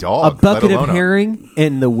train my dog. A bucket let of alone a- herring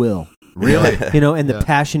and the will, Really? and the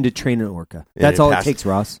passion to train an orca. That's Yeah, all it passion. takes,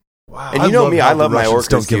 Ross. Wow. And you know me, how I the love my Russians orcas,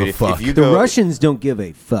 don't give dude. a If fuck. you The go, Russians don't give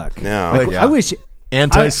a fuck. No. Like, Yeah. I wish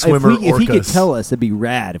Anti-swimmer if he could orcas. tell us, that'd be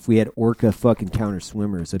rad. If we had orca fucking counter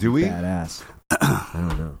swimmers, that'd Do be we? badass. I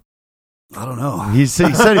don't know. I don't know. He said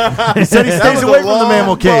he stays That was away a from the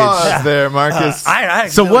mammal long cage. pause there, Marcus. I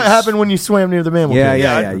So what happened when you swam near the mammal Yeah, cage?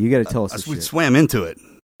 yeah. You got to tell us this We shit. swam into it.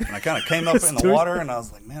 And I kind of came up in the water, and I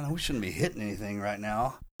was like, man, we shouldn't be hitting anything right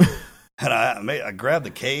now. And I grabbed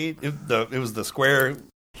the cage. It was the square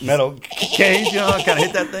metal cage, I kind of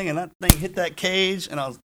hit that thing, and that thing hit that cage, and I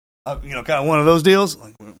was, kind of one of those deals.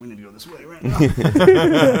 Like, we need to go this way right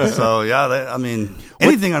now. So, yeah,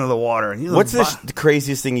 anything under the water. What's the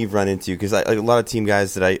craziest thing you've run into? Because a lot of team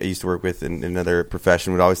guys that I used to work with in another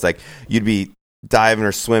profession would always you'd be diving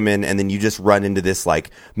or swimming, and then you just run into this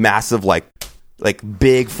massive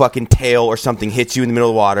big fucking tail or something hits you in the middle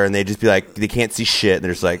of the water, and they just be like, they can't see shit, and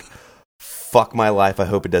they're just like, fuck my life, I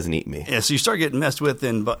hope it doesn't eat me. Yeah, so you start getting messed with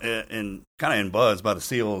in kind of in buds by the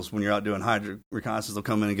seals when you're out doing hydro reconnaissance. They'll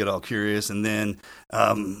come in and get all curious, and then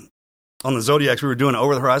on the Zodiacs, we were doing it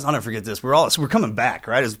over the horizon. I'll never forget this. We're coming back,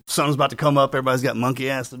 right? As the sun was about to come up, everybody's got monkey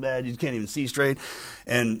ass so bad you can't even see straight,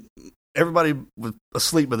 and everybody was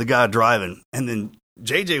asleep but the guy driving, and then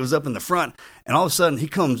JJ was up in the front, and all of a sudden he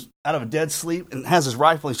comes out of a dead sleep and has his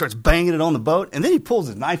rifle and he starts banging it on the boat, and then he pulls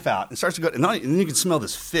his knife out and starts to go, and then you can smell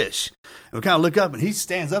this fish, and we kind of look up, and he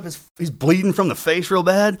stands up, he's bleeding from the face real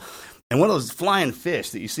bad, and one of those flying fish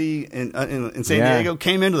that you see in San Diego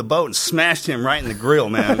came into the boat and smashed him right in the grill,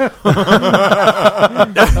 man.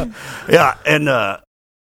 Yeah, and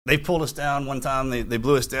they pulled us down one time. They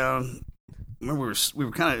blew us down. Remember, we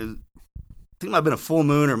were kind of, I think it might have been a full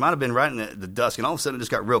moon, or it might have been right in the dusk, and all of a sudden it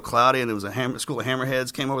just got real cloudy, and there was a school of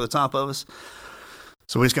hammerheads came over the top of us.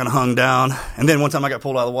 So we just kind of hung down. And then one time I got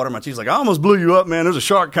pulled out of the water, my chief's like, I almost blew you up, man. There's a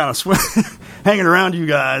shark kind of hanging around you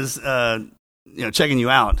guys, checking you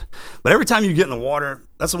out. But every time you get in the water,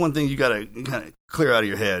 that's the one thing you got to kind of clear out of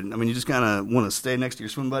your head. I mean, you just kind of want to stay next to your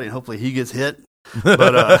swim buddy, and hopefully he gets hit.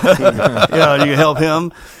 But you can help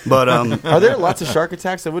him. But Are there lots of shark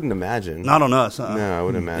attacks? I wouldn't imagine. not on us. No, I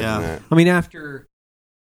wouldn't imagine that. I mean, after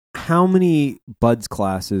how many buds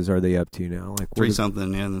classes are they up to now? Like 3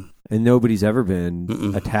 something, yeah. and nobody's ever been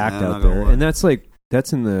Mm-mm. attacked Yeah, out not gonna there. lie. And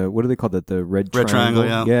that's in the, what do they call that? The red Triangle,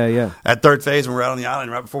 yeah. Yeah. At third phase, when we're out on the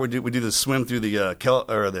island, right before we do the swim through the kelp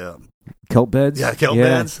beds. Yeah, kelp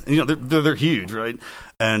beds. And, they're huge, right?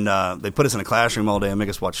 And they put us in a classroom all day and make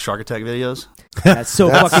us watch shark attack videos. That's so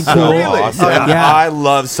fucking So cool. awesome. Yeah. I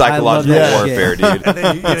love psychological that warfare, dude. And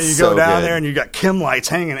then you So go down good. there and you got chem lights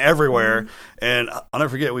hanging everywhere. And I'll never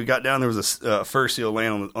forget, we got down, there was a fur seal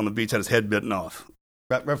laying on the beach, had his head bitten off.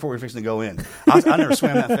 Right before we were fixing to go in. I never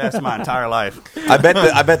swam that fast in my entire life. I bet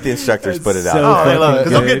the instructors put it out. so Oh, they love it.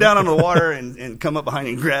 Because they'll good. get down under the water and come up behind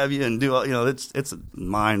you and grab you and do all, it's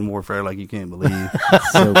mind warfare like you can't believe.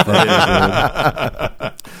 So fucking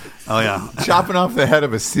good. Oh, yeah. Chopping off the head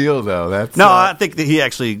of a seal, though. That's No, I think that he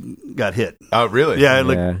actually got hit. Oh, really? Yeah, it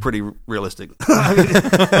Yeah. looked pretty realistic.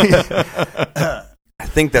 I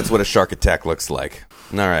think that's what a shark attack looks like.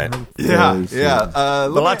 All right. Yeah. Really Yeah. But a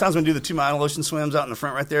lot of times when we do the 2 mile ocean swims out in the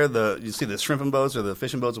front right there, you see the shrimping boats or the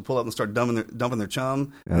fishing boats will pull up and start dumping their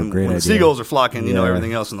chum. Oh, And great when the idea. seagulls are flocking, Yeah.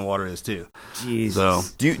 everything else in the water is too. Jesus. So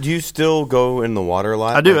Do you still go in the water a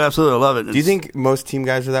lot? I do absolutely love it. Do you think most team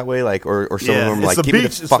guys are that way? Or some of them are it's like, the keep me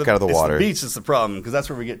beach. the fuck out of the water? It's the beach that's the problem because that's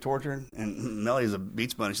where we get tortured. And Mellie's a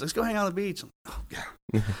beach bunny. She's like, let's go hang out on the beach. Oh, yeah.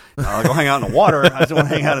 I'll go hang out in the water. I just want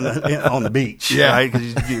to hang out on the beach. Yeah. Right?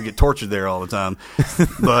 Because you get tortured there all the time.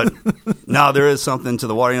 But now there is something to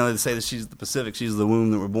the water. They say that she's the Pacific. She's the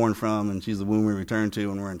womb that we're born from, and she's the womb we return to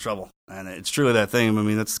when we're in trouble. And it's truly that thing. I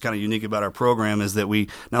mean, that's kind of unique about our program is that we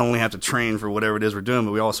not only have to train for whatever it is we're doing,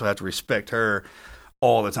 but we also have to respect her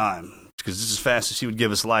all the time. because just as fast as she would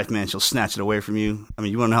give us life, man, she'll snatch it away from you. I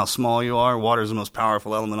mean, you want to know how small you are? Water is the most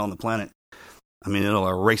powerful element on the planet. I mean, it'll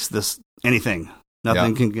erase anything.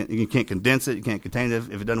 Nothing you can't condense it. You can't contain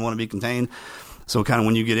it if it doesn't want to be contained. So kind of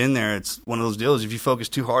when you get in there, it's one of those deals. If you focus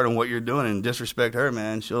too hard on what you're doing and disrespect her,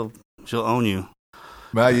 man, she'll own you.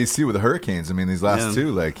 Well, you see with the hurricanes. I mean, these last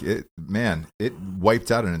two, like it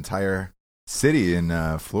wiped out an entire city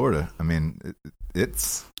in Florida. I mean,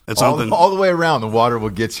 it's all the way around. The water will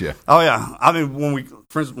get you. Oh yeah. I mean,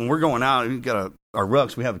 for instance, when we're going out, we got our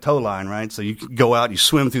rucks. We have a tow line, right? So you go out, you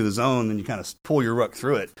swim through the zone, then you kind of pull your ruck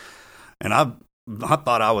through it. And I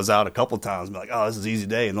thought I was out a couple times, like, oh, this is an easy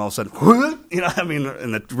day, and all of a sudden, you know, I mean,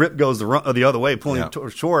 and the rip goes the other way, pulling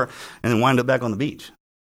towards shore, and then wind up back on the beach,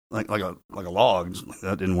 like a log.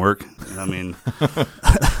 That didn't work. I mean,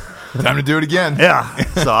 time to do it again. Yeah.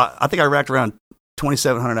 So I think I racked around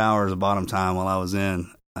 2,700 hours of bottom time while I was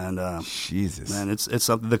in, and Jesus, man, it's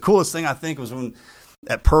something. The coolest thing I think was when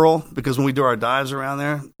at Pearl, because when we do our dives around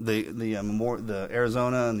there, the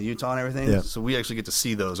Arizona and the Utah and everything, so we actually get to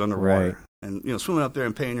see those underwater. Right. And, you know, swimming up there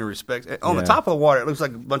and paying your respects. On the top of the water, it looks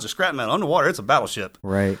like a bunch of scrap metal. Underwater, it's a battleship.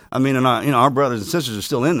 Right. I mean, and our brothers and sisters are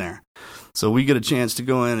still in there. So we get a chance to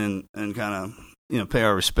go in and kind of, you know, pay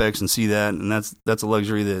our respects and see that. And that's a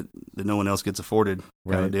luxury that no one else gets afforded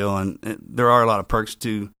kind of deal. And there are a lot of perks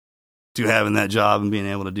to having that job and being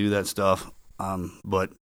able to do that stuff.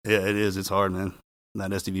 But, yeah, it's hard, man, that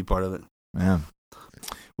STV part of it. Man.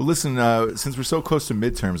 Well, listen, since we're so close to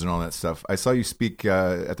midterms and all that stuff, I saw you speak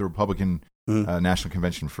at the Republican National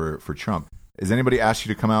Convention for Trump. Has anybody asked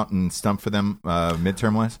you to come out and stump for them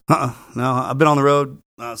midterm-wise? No, I've been on the road.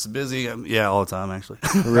 It's busy. All the time, actually.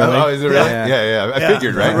 Really? Oh, is it really? Yeah. I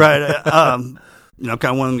figured, right? Right. You know,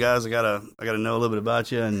 kind of one of them guys. I gotta know a little bit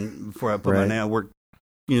about you, and before I put my name, work.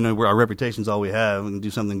 You know, where our reputation's all we have. We can do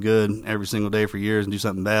something good every single day for years and do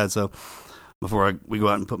something bad. So before we go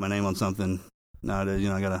out and put my name on something, nowadays, you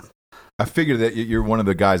know, I gotta. I figured that you're one of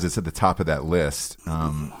the guys that's at the top of that list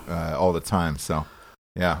all the time. So,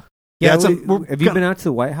 yeah. Yeah. Have you been out to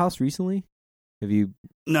the White House recently? Have you?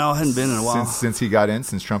 No, I hadn't been in a while. Since he got in,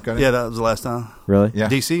 since Trump got in? Yeah, that was the last time. Really? Yeah.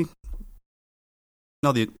 D.C.?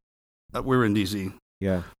 No, we were in D.C.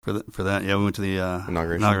 Yeah. For that. Yeah, we went to the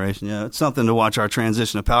inauguration. Yeah, it's something to watch our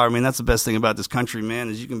transition of power. I mean, that's the best thing about this country, man,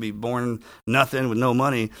 is you can be born nothing with no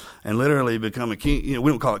money and literally become a king. You know,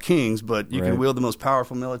 we don't call it kings, but you can wield the most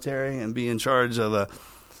powerful military and be in charge of a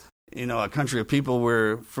country of people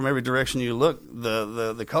where from every direction you look,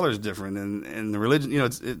 the color is different, and the religion. You know,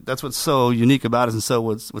 that's what's so unique about us, and so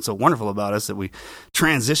what's so wonderful about us, that we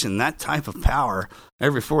transition that type of power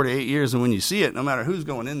every 4 to 8 years. And when you see it, no matter who's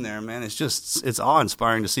going in there, man, it's awe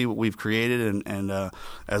inspiring to see what we've created, and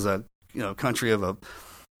as a country of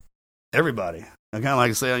everybody. I kind of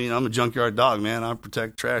like to say, I'm a junkyard dog, man. I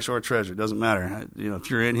protect trash or treasure. It doesn't matter. If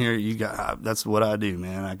you're in here, that's what I do,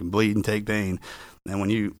 man. I can bleed and take pain. And when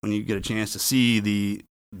you get a chance to see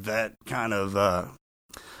that kind of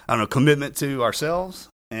commitment to ourselves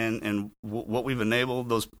and what we've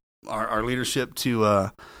enabled our leadership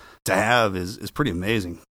to have is pretty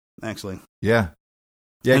amazing, actually. Yeah,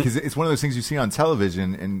 because it's one of those things you see on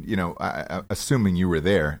television, and assuming you were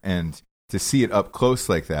there, and to see it up close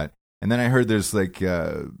like that. And then I heard there's like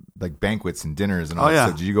banquets and dinners and all that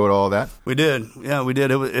stuff. Did you go to all that? We did. Yeah, we did.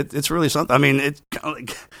 It's really something. I mean, it's kind of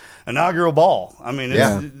like inaugural ball. I mean,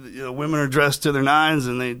 women are dressed to their nines,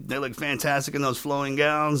 and they look fantastic in those flowing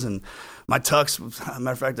gowns. And my tux, as a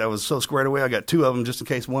matter of fact, I was so squared away, I got 2 of them just in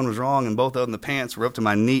case one was wrong, and both of them, the pants were up to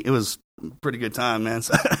my knee. It was a pretty good time, man.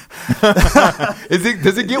 So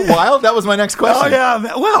Does it get wild? That was my next question. Oh,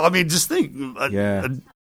 yeah. Well, I mean, just think.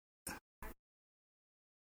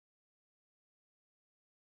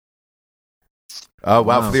 Oh,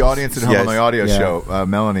 wow. For the audience at home on the audio show,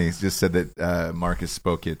 Melanie just said that Marcus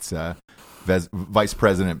spoke at Vice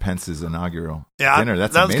President Pence's inaugural dinner.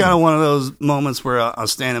 That was kind of one of those moments where I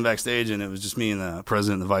was standing backstage, and it was just me and the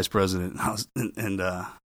president and the vice president. And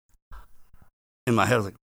in my head, I was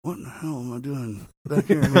like, what in the hell am I doing back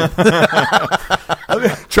here?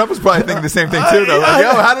 Trump was probably thinking the same thing, too, though.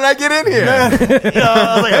 How did I get in here? I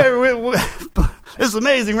was like, hey, this is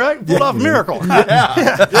amazing, right? Pulled off a miracle. Is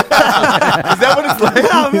that what it's like?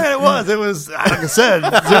 Yeah, man, it was. It was, like I said,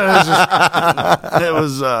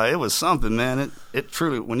 it was something, man. It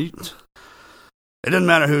truly, it doesn't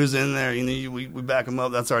matter who's in there. We back them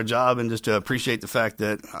up. That's our job, and just to appreciate the fact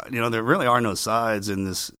that there really are no sides in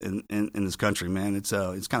this country, man. It's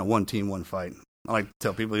kind of one team, one fight. I like to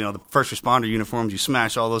tell people, the first responder uniforms, you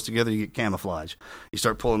smash all those together, you get camouflage. You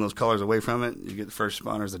start pulling those colors away from it, you get the first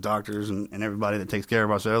responders, the doctors, and everybody that takes care of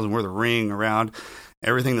ourselves, and we're the ring around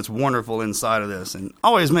everything that's wonderful inside of this. And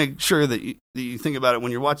always make sure that you think about it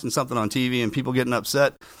when you're watching something on TV and people getting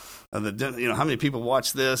upset. How many people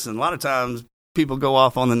watch this? And a lot of times people go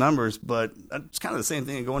off on the numbers, but it's kind of the same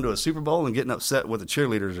thing as going to a Super Bowl and getting upset what the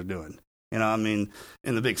cheerleaders are doing. In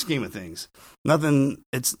the big scheme of things,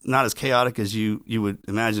 it's not as chaotic as you would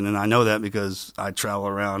imagine. And I know that because I travel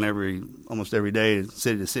around almost every day,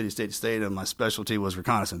 city to city, state to state, and my specialty was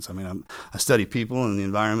reconnaissance. I study people and the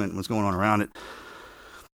environment and what's going on around it.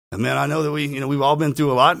 And man, I know that we've all been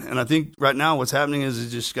through a lot. And I think right now what's happening is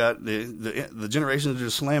it's just got the generations are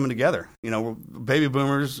just slamming together. Baby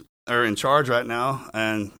boomers are in charge right now.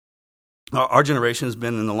 And our generation has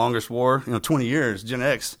been in the longest war, 20 years, Gen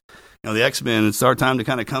X. The X-Men, it's our time to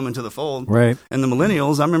kind of come into the fold. Right. And the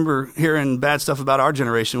millennials, I remember hearing bad stuff about our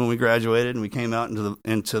generation when we graduated and we came out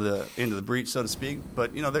into the breach, so to speak.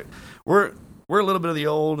 But, we're a little bit of the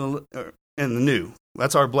old and the new.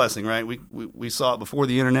 That's our blessing, right? We saw it before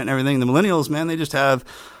the internet and everything. The millennials, man, they just have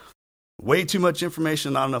way too much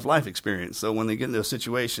information, not enough life experience. So when they get into a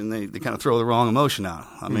situation, they kind of throw the wrong emotion out.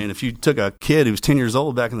 I mean, if you took a kid who was 10 years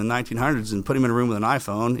old back in the 1900s and put him in a room with an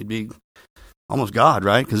iPhone, he'd be almost God,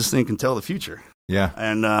 right? Because this thing can tell the future. Yeah.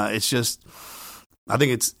 And it's just, I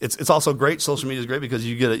think it's also great. Social media is great because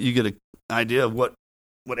you get an idea of what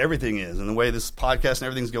everything is, and the way this podcast and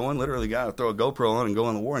everything's going. Literally, got to throw a GoPro on and go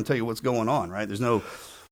in the war and tell you what's going on, right? There's no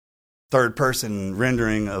third person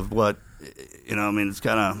rendering of what it's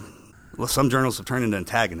kind of. Well, some journalists have turned into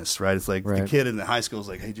antagonists, right? It's like the kid in the high school is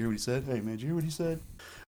like, "Hey, did you hear what he said? Hey, man, did you hear what he said?"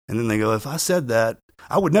 And then they go, "If I said that,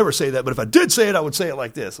 I would never say that, but if I did say it, I would say it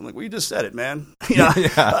like this." I'm like, "Well, you just said it, man."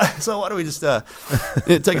 So why don't we just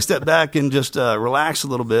take a step back and just relax a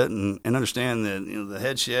little bit and understand that the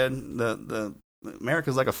head shed, the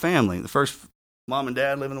America's like a family. The first mom and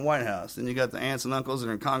dad live in the White House. Then you got the aunts and uncles that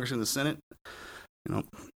are in Congress and the Senate.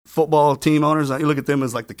 Football team owners, you look at them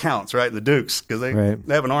as like the counts, right, and the dukes, because they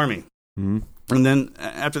have an army. Mm-hmm. And then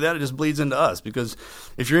after that, it just bleeds into us, because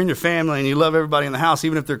if you're in your family and you love everybody in the house,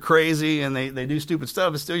 even if they're crazy and they do stupid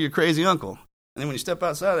stuff, it's still your crazy uncle. And then when you step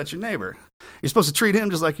outside, that's your neighbor. You're supposed to treat him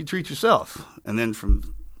just like you treat yourself. And then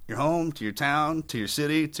from your home to your town to your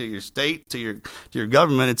city to your state to your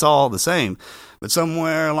government, it's all the same. But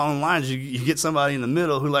somewhere along the lines, you get somebody in the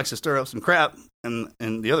middle who likes to stir up some crap, and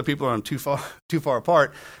the other people are too far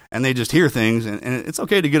apart, and they just hear things. And it's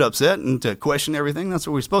okay to get upset and to question everything. That's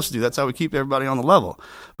what we're supposed to do. That's how we keep everybody on the level.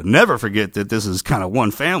 But never forget that this is kind of one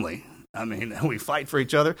family. I mean, we fight for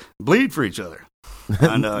each other, bleed for each other.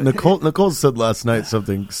 And, Nicole said last night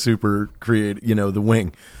something super creative. The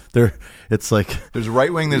wing. It's like there's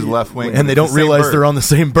right wing, there's left wing, and they don't realize they're on the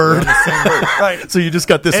same bird. Right. So you just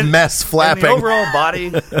got this mess flapping. And the overall body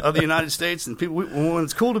of the United States, and people, when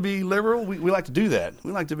it's cool to be liberal, we like to do that.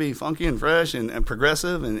 We like to be funky and fresh and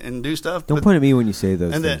progressive and do stuff. Don't point at me when you say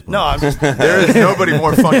those things. There is nobody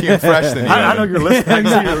more funky and fresh than you. I know you're listening.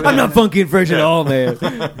 I'm not funky and fresh at all, man.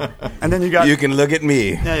 And then you can look at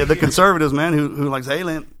me. Yeah, the conservatives, man, who like say,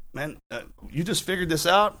 "Hey, man, you just figured this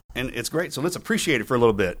out, and it's great. So let's appreciate it for a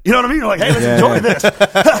little bit." You know what I mean? You're like, "Hey, let's enjoy this."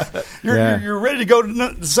 You're ready to go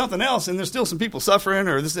to something else, and there's still some people suffering,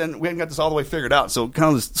 or this, and we haven't got this all the way figured out. So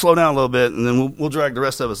kind of just slow down a little bit, and then we'll drag the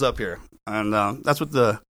rest of us up here. And that's what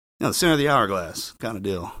the center of the hourglass kind of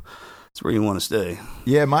deal. That's where you want to stay.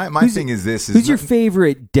 Yeah, my thing is this: who's your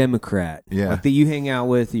favorite Democrat? Yeah, like that you hang out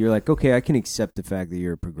with. You're like, okay, I can accept the fact that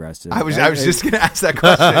you're a progressive. I was just going to ask that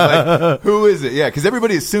question. Like, who is it? Yeah, because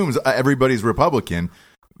everybody assumes everybody's Republican.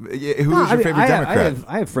 Who is your favorite Democrat?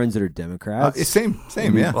 I have friends that are Democrats. Same.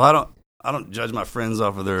 Yeah. Well, I don't judge my friends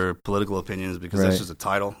off of their political opinions, because that's just a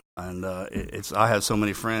title, and I have so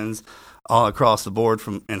many friends all across the board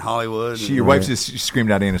in Hollywood. Your wife just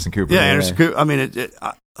screamed out Anderson Cooper. Yeah, Anderson Cooper. I mean,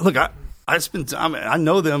 look, I spend time. I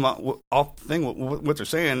know them off the thing what they're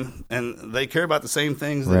saying, and they care about the same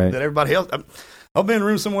things that everybody else. I'll be in a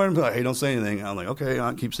room somewhere and be like, "Hey, don't say anything." I'm like, "Okay,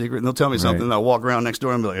 I'll keep secret." And they'll tell me something. And I'll walk around next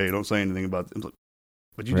door and be like, "Hey, don't say anything about it." Like,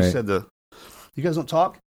 but you just said you guys don't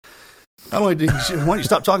talk. Not only why don't you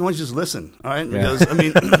stop talking? Why don't you just listen? All right, because I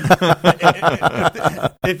mean,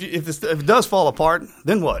 if it does fall apart,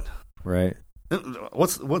 then what? Right.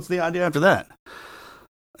 What's the idea after that?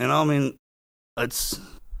 I mean, it's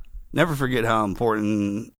never forget how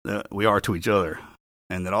important we are to each other,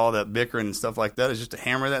 and that all that bickering and stuff like that is just to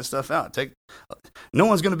hammer that stuff out. No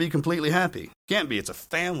one's going to be completely happy. Can't be. It's a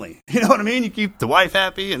family. You know what I mean? You keep the wife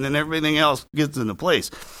happy, and then everything else gets into place.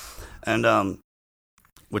 And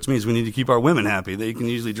which means we need to keep our women happy. They can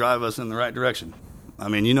usually drive us in the right direction. I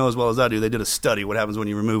mean, you know as well as I do, they did a study what happens when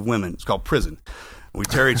you remove women. It's called prison. We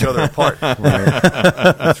tear each other apart.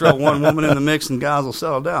 Throw one woman in the mix and guys will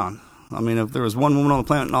settle down. I mean, if there was one woman on the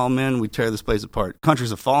planet and all men, we'd tear this place apart. Countries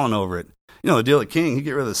have fallen over it. You know, the deal with King, he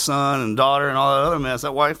get rid of the son and daughter and all that other mess.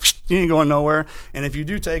 That wife, she ain't going nowhere. And if you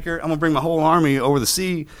do take her, I'm going to bring my whole army over the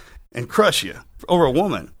sea and crush you over a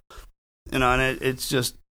woman. You know, and it's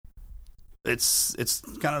just, it's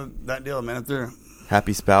kind of that deal, man. If they're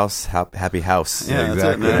Happy spouse, happy house. yeah, exactly,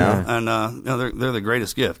 that's it, man. yeah. And you know, they're the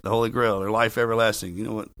greatest gift, the Holy Grail. They're life everlasting. You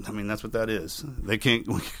know what? I mean, that's what that is. We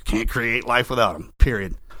can't create life without them.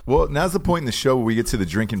 Period. Well, now's the point in the show where we get to the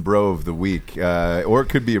drinking bro of the week, or it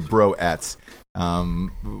could be a bro-ette.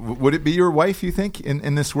 Would it be your wife, you think,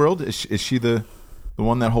 in this world? Is she the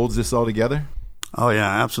one that holds this all together? Oh,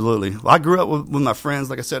 yeah, absolutely. Well, I grew up with my friends,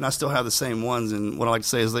 like I said, and I still have the same ones. And what I like to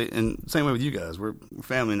say is, and same way with you guys, we're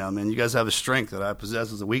family now, man. You guys have a strength that I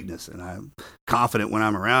possess as a weakness, and I'm confident when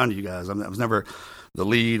I'm around you guys. I was never the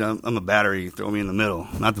lead. I'm a battery. Throw me in the middle.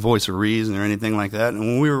 Not the voice of reason or anything like that. And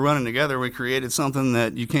when we were running together, we created something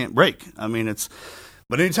that you can't break. I mean,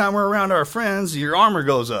 but anytime we're around our friends, your armor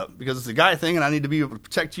goes up because it's a guy thing, and I need to be able to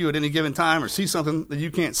protect you at any given time or see something that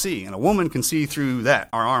you can't see. And a woman can see through that,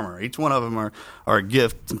 our armor. Each one of them are a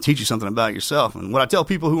gift to teach you something about yourself. And what I tell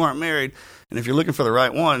people who aren't married, and if you're looking for the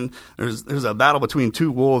right one, there's a battle between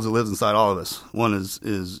two wolves that lives inside all of us. One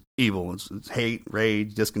is evil. It's hate,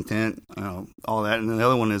 rage, discontent, all that. And then the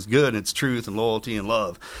other one is good, and it's truth and loyalty and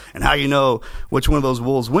love. And how you know which one of those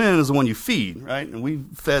wolves win is the one you feed, right? And we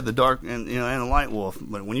fed the dark and the light wolf.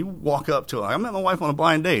 But when you walk up to her, I met my wife on a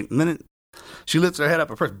blind date. The minute she lifts her head up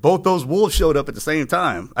at first, both those wolves showed up at the same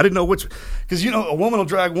time. I didn't know which, because a woman will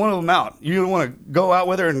drag one of them out. You want to go out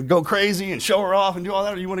with her and go crazy and show her off and do all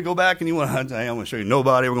that, or you want to go back and I'm going to show you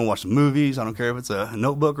nobody. We're going to watch some movies. I don't care if it's a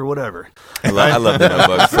Notebook or whatever. I love the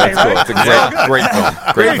Notebook. That's cool. It's a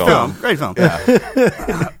great film. Great film.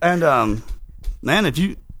 Yeah. And man,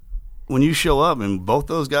 when you show up and both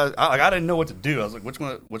those guys, I didn't know what to do. I was like,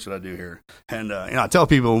 what should I do here? And I tell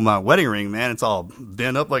people my wedding ring, man, it's all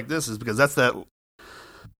bent up like this, is because that's that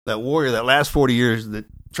warrior that last 40 years that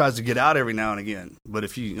tries to get out every now and again. But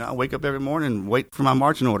if I wake up every morning and wait for my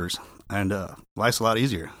marching orders, and life's a lot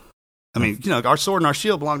easier. I mean, our sword and our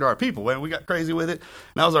shield belong to our people. We got crazy with it,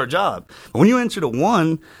 and that was our job. But when you enter the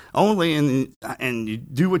one only and you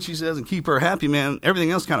do what she says and keep her happy, man,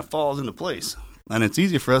 everything else kind of falls into place. And it's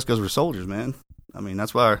easier for us because we're soldiers, man. I mean,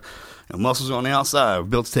 that's why our muscles are on the outside. We're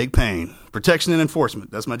built to take pain. Protection and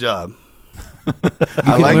enforcement. That's my job.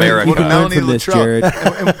 I like America. Well, Melanie Learn from this, Luttrell. Jared.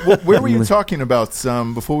 And where were you talking about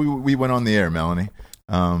before we went on the air, Melanie?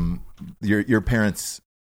 Your parents,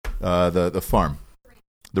 the farm,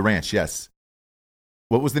 the ranch. Yes.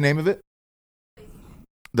 What was the name of it?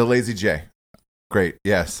 The Lazy J. Great,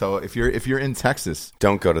 yeah. So if you're in Texas,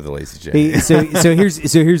 Don't go to the Lazy J. Hey, so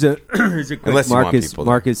here's a quick Unless you want people to.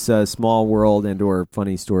 Marcus small world and or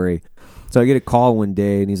funny story. So I get a call one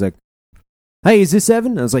day and he's like, "Hey, is this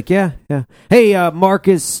Evan?" I was like, "Yeah." Hey,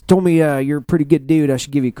 Marcus told me you're a pretty good dude. I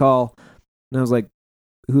should give you a call. And I was like,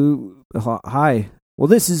 "Who? Hi. Well,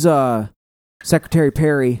 this is Secretary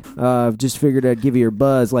Perry. Just figured I'd give you your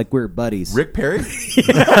buzz, like we're buddies." Rick Perry.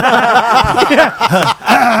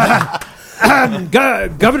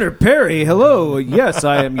 Governor Perry, hello. Yes,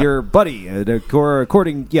 I am your buddy.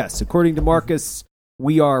 According to Marcus,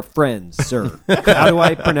 we are friends, sir. How do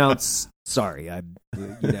I pronounce? Sorry,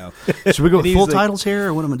 Should we go with full like, titles here,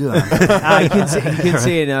 or what am I doing? I can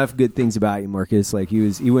say enough good things about you, Marcus. Like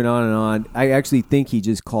he went on and on. I actually think he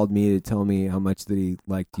just called me to tell me how much that he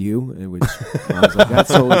liked you, and which I was like, that's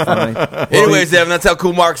totally fine. Anyways, Evan, that's how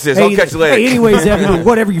cool Marcus is. I'll catch you later. Hey, anyways, Evan,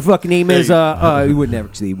 whatever your fucking name is, he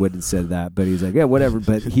wouldn't have said that, but he's like, yeah, whatever.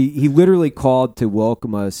 But he literally called to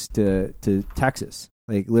welcome us to Texas.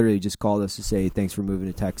 Like literally just called us to say thanks for moving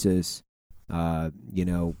to Texas.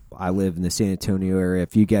 I live in the San Antonio area.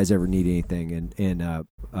 If you guys ever need anything, and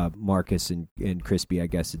Marcus and Crispy, I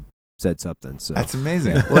guess, said something. So That's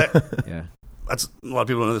amazing. yeah. That's a lot of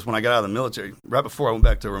people know this. When I got out of the military, right before I went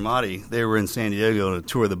back to Ramadi, they were in San Diego to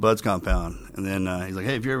tour the Buds compound. And then he's like,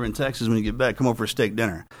 "Hey, if you're ever in Texas when you get back, come over for a steak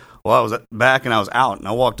dinner." Well, I was back and I was out, and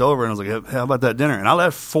I walked over and I was like, "Hey, how about that dinner?" And I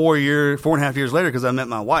left 4.5 years later because I met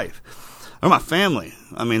my wife or my family.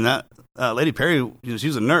 I mean that. Lady Perry, she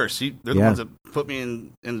was a nurse. They're the ones that put me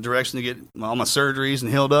in the direction to get all my surgeries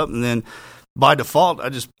and healed up. And then by default, I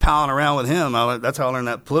just palling around with him. That's how I learned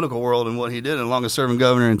that political world and what he did, and longest serving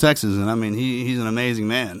governor in Texas. And I mean, he's an amazing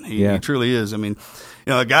man. He truly is. I mean,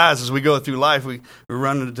 guys, as we go through life, we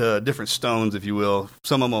run into different stones, if you will.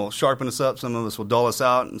 Some of them will sharpen us up, some of us will dull us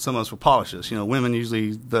out, and some of us will polish us. Women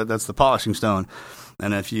usually, that's the polishing stone.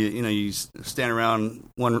 And if you stand around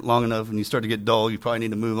one long enough and you start to get dull, you probably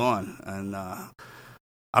need to move on. And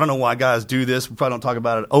I don't know why guys do this. We probably don't talk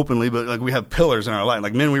about it openly, but like we have pillars in our life.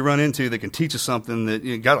 Like men we run into that can teach us something that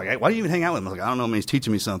guys are like, hey, why do you even hang out with him? I was like, I don't know, man, he's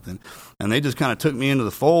teaching me something. And they just kind of took me into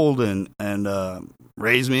the fold and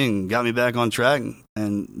raised me and got me back on track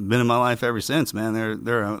and been in my life ever since, man.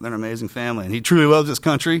 They're an amazing family. And he truly loves this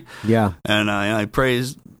country. Yeah. And I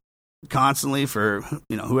praise constantly for,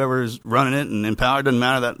 whoever's running it and empowered. Doesn't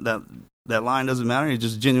matter that line doesn't matter. He's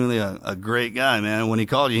just genuinely a great guy, man. When he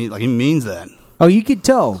called you, he means that. Oh, you could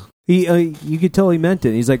tell. You could tell he meant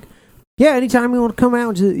it. He's like, yeah, anytime you want to come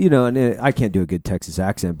out, and I can't do a good Texas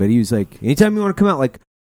accent, but he was like, anytime you want to come out, like,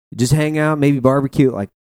 just hang out, maybe barbecue, like,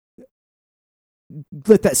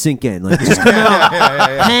 let that sink in. Like, just come out,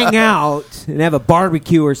 hang out, and have a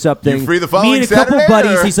barbecue or something. You free the following me and a Saturday, couple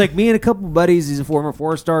buddies. or? He's like, me and a couple buddies. He's a former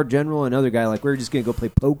 4-star general, another guy. Like, we're just gonna go play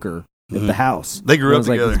poker at the house. They grew up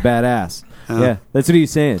together. together. It's badass. Yeah, that's what he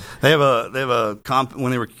was saying. They have a comp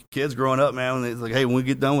when they were kids growing up, man. When they like, hey, when we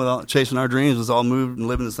get done with chasing our dreams, let's all move and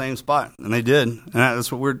live in the same spot, and they did. And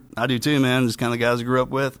that's what I do too, man. Just kind of the guys I grew up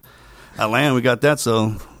with. Atlanta, we got that.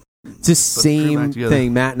 So it's the same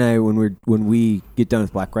thing. Matt and I, when we get done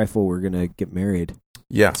with Black Rifle, we're gonna get married.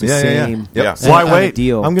 Yeah. It's the same. Yeah. Why wait?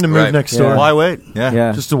 Deal. I'm going to move next door. Why wait?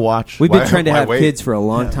 Yeah. Just to watch. We've been trying to have kids for a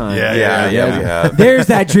long time. Yeah. There's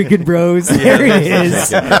that drinking bros. There it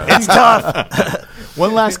is. It's tough.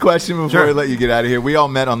 One last question before we let you get out of here. We all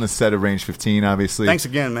met on the set of Range 15, obviously. Thanks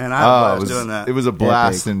again, man. I was doing that. It was a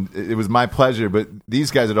blast, and it was my pleasure. But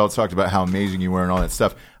these guys had all talked about how amazing you were and all that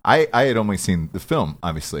stuff. I had only seen the film,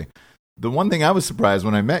 obviously. The one thing I was surprised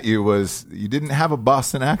when I met you was you didn't have a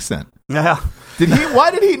Boston accent. Yeah.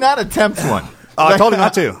 Why did he not attempt one? I told him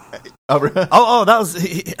not to. That was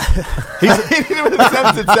he didn't even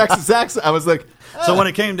attempt a Texas accent. I was like, So when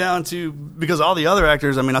it came down to, because all the other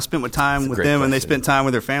actors, I spent time with them, and they spent time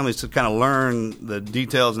with their families to kind of learn the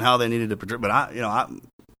details and how they needed to portray. But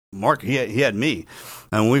Mark, he had me,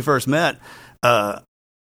 and when we first met, the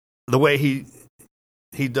way he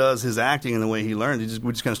does his acting and the way he learned,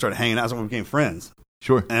 we just kind of started hanging out. So we became friends.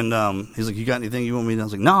 Sure. And he's like, "You got anything you want me to?" I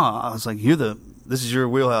was like, "No." I was like, "This is your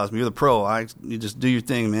wheelhouse. You're the pro. You just do your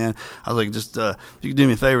thing, man." I was like, "Just if you can do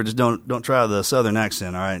me a favor, just don't try the Southern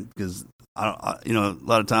accent, all right? Because a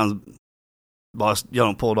lot of times, boss, y'all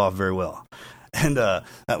don't pull it off very well." And that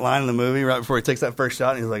line in the movie right before he takes that first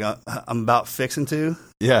shot, he's like, "I'm about fixing to."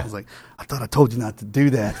 Yeah. I was like, "I thought I told you not to do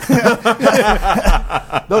that."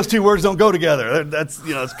 Those two words don't go together. That's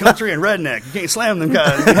it's country and redneck. You can't slam them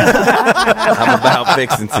guys. I'm about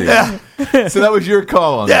fixing to. Yeah. So that was your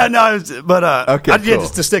call on that. No, but okay, I did cool.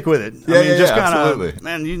 Just to stick with it. Yeah, kind absolutely. of,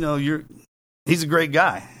 man. He's a great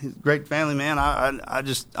guy. He's a great family man.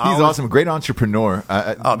 He's awesome. Great entrepreneur.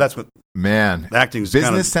 That's what man. Acting's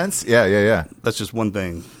business sense. Yeah. That's just one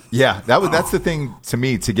thing. Yeah, that's the thing to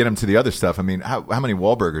me to get him to the other stuff. I mean, how many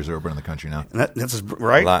Wahlburgers are open in the country now? That's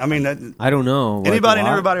right. I don't know. Anybody and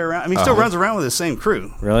everybody around. He still runs around with the same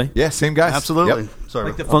crew. Really? Yeah, same guys. Absolutely. Yep. Sorry.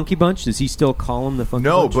 Like the Funky Bunch? Does he still call him the Funky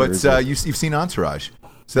Bunch? No, but you've seen Entourage.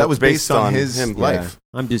 So that was based on his life.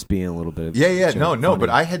 Yeah. I'm just being a little bit. No. But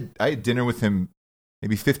I had dinner with him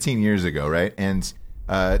maybe 15 years ago, right? And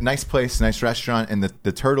nice place, nice restaurant, and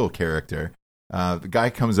the turtle character. The guy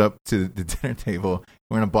comes up to the dinner table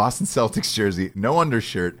wearing a Boston Celtics jersey, no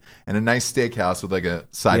undershirt, and a nice steakhouse with like a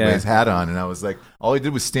sideways hat on. And I was like, all he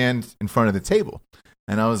did was stand in front of the table.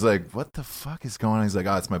 And I was like, what the fuck is going on? He's like,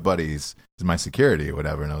 oh, it's my buddy. He's my security or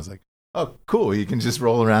whatever. And I was like, oh, cool. He can just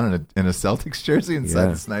roll around in a Celtics jersey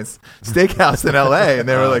inside this nice steakhouse in L.A. And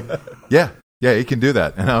they were like, yeah, he can do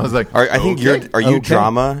that. And I was like, I think are you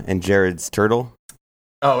Drama and Jared's Turtle?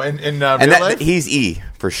 Oh, in real life? He's E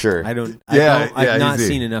for sure. I've Yeah, not he's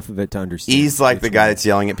seen enough of it to understand. E's like the guy that's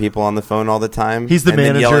yelling at people on the phone all the time. He's the and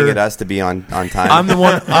then manager. yelling at us to be on time. I'm the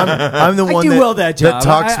one. I'm the one do well that job.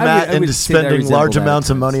 talks I Matt would into say that I spending large resemble that amounts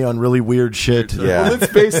of at money on really weird shit. Yeah. Well,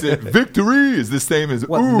 let's face it, victory is the same as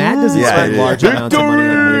What, Matt doesn't Yeah, spend yeah. large amounts of money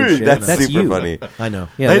on weird shit. That's super you. funny. I know.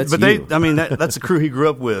 Yeah, that's you. That's the crew he grew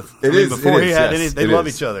up with. It is, Before it he is, had yes, any, they it love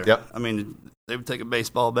is. each other. Yep. They would take a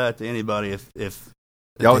baseball bat to anybody if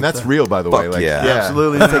Oh, and that's real, by the way. Fuck Like, yeah.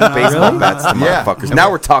 absolutely. Take baseball bats to Yeah. motherfuckers.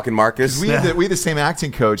 Now we're talking, Marcus. We had the same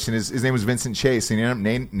acting coach, and his name was Vincent Chase, and he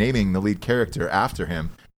ended up naming the lead character after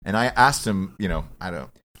him. And I asked him,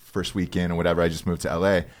 first weekend or whatever, I just moved to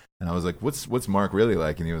L.A., and I was like, "What's Mark really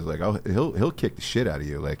like?" And he was like, "Oh, he'll kick the shit out of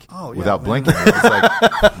you, like without blinking." I was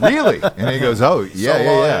like, "Really?" And he goes, "Oh,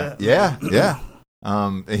 yeah."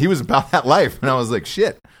 He was about that life, and I was like,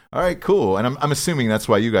 shit. All right, cool. And I'm assuming that's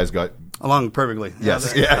why you guys got along perfectly.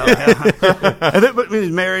 Yes. And then, but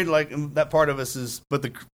he's married. Like that part of us is, but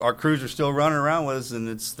our crews are still running around with us, and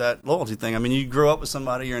it's that loyalty thing. I mean, you grow up with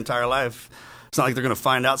somebody your entire life. It's not like they're going to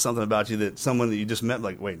find out something about you that someone that you just met,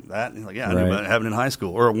 like, wait, that? And you're like, yeah, I knew about it happened in high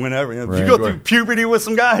school or whenever. If you go through puberty with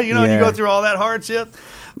some guy, you go through all that hardship,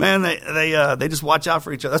 man, they just watch out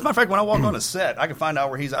for each other. As a matter of fact, when I walk on a set, I can find out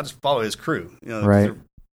where he's. I just follow his crew.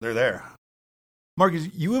 They're there. Marcus,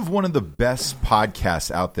 you have one of the best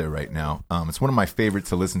podcasts out there right now. It's one of my favorites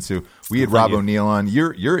to listen to. We had Rob O'Neill on.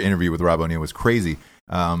 Your interview with Rob O'Neill was crazy.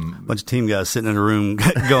 Bunch of team guys sitting in a room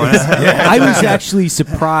going. I was actually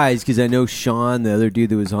surprised because I know Sean, the other dude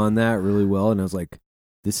that was on that, really well, and I was like,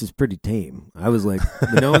 "This is pretty tame." I was like,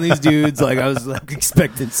 knowing these dudes, like I was like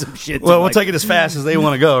expecting some shit. Well, we'll take it as fast as they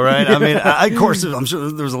want to go, right? I mean, of course, I'm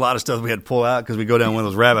sure there was a lot of stuff we had to pull out because we go down one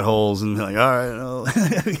of those rabbit holes and be like, all right. Oh.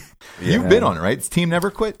 You've been on it, right? It's Team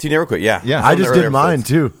Never Quit. Team Never Quit. Yeah. I just did mine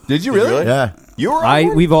too. Did you really? Yeah. You were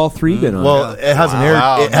on We've all three been on. Well, it hasn't aired.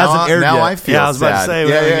 Wow. It hasn't aired now yet. I feel I was about to say,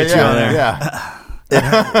 we gotta get you on there.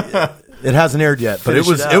 Yeah. It hasn't aired yet, but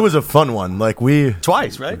Finish it was a fun one. Like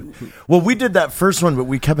twice, right? Well, we did that first one, but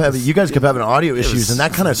you guys kept having audio issues, and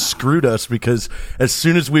that kind of screwed us because as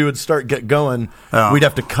soon as we would get going, we'd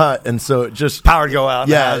have to cut, and so it just power would go out.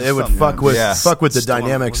 Yeah, it would fuck with the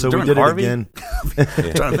dynamic. So we did Harvey? it again.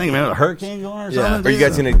 Trying to think, man, a hurricane going or something. Are you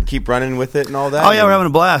guys going to keep running with it and all that? Oh yeah, we're having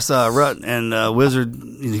a blast. Rut and Wizard,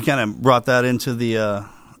 he kind of brought that into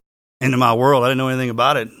my world. I didn't know anything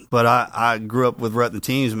about it, but I grew up with Rut and the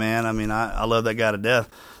teams, man. I mean, I love that guy to death.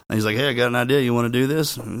 And he's like, hey, I got an idea. You want to do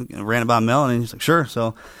this? And I ran it by Melanie. He's like, sure.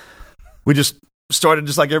 So we just started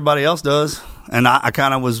just like everybody else does. And I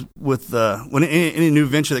kind of was with when any new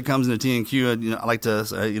venture that comes into TNQ, I like to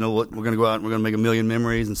say, you know what, we're going to go out and we're going to make 1 million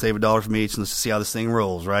memories and save $1 from each and let's see how this thing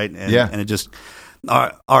rolls, right? And it just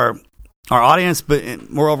our audience, but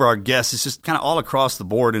moreover our guests, it's just kind of all across the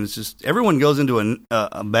board, and it's just everyone goes into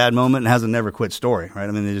a bad moment and has a never quit story, right?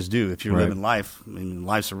 I mean, they just do. If you're living life, I mean,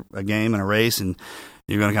 life's a game and a race, and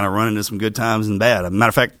you're going to kind of run into some good times and bad. As a matter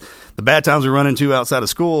of fact, the bad times we run into outside of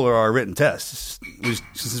school are our written tests.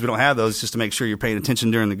 Since we don't have those, it's just to make sure you're paying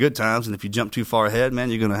attention during the good times, and if you jump too far ahead, man,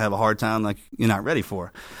 you're going to have a hard time like you're not ready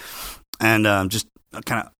for. And just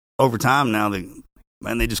kind of over time now,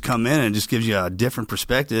 they just come in and it just gives you a different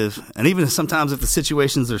perspective. And even sometimes if the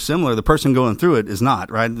situations are similar, the person going through it is not,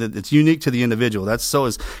 right? It's unique to the individual.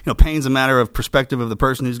 Pain's a matter of perspective of the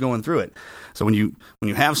person who's going through it. So when you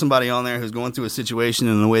have somebody on there who's going through a situation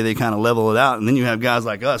and the way they kind of level it out, and then you have guys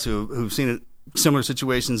like us who've seen it, similar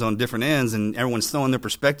situations on different ends, and everyone's throwing their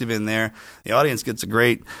perspective in there, the audience gets a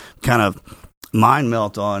great kind of mind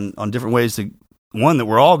melt on different ways to, one, that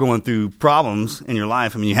we're all going through problems in your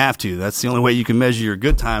life. I mean, you have to. That's the only way you can measure your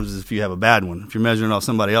good times is if you have a bad one. If you're measuring off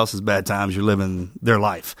somebody else's bad times, you're living their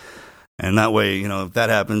life. And that way, if that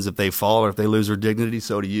happens, if they fall or if they lose their dignity,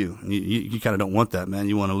 so do you. You kind of don't want that, man.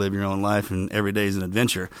 You want to live your own life, and every day is an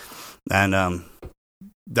adventure. And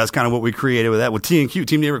that's kind of what we created with that. With TNQ,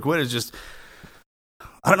 Team Never Quit is just,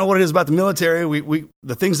 I don't know what it is about the military. We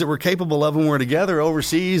the things that we're capable of when we're together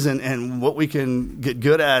overseas and what we can get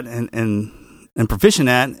good at and proficient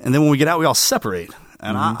at, and then when we get out, we all separate.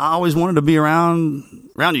 And I always wanted to be around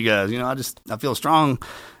you guys. I feel strong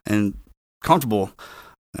and comfortable,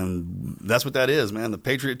 and that's what that is, man. The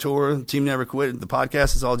Patriot Tour, Team Never Quit, the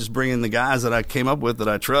podcast is all just bringing the guys that I came up with that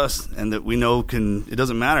I trust and that we know it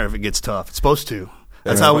doesn't matter if it gets tough. It's supposed to.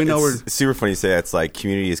 That's how we know we're super funny you say that. It's like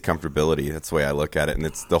community is comfortability. That's the way I look at it. And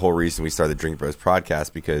it's the whole reason we started the Drink Bros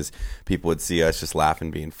podcast, because people would see us just laughing,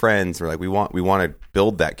 being friends. We're like, we want to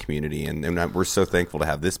build that community. And we're so thankful to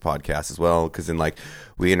have this podcast as well, because then like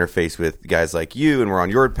we interface with guys like you, and we're on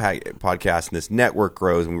your podcast, and this network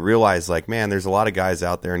grows, and we realize like, man, there's a lot of guys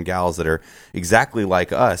out there and gals that are exactly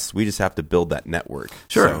like us. We just have to build that network.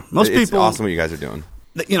 Sure. So Most it's people, awesome what you guys are doing.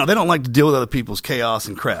 They don't like to deal with other people's chaos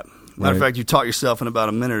and crap. Matter of fact, you taught yourself in about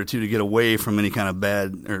a minute or two to get away from any kind of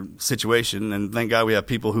bad or situation. And thank God we have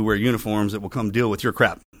people who wear uniforms that will come deal with your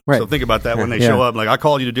crap. Right. So think about that when they show up. Like, I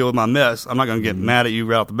called you to deal with my mess. I'm not going to get mad at you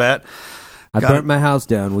right off the bat. I burnt my house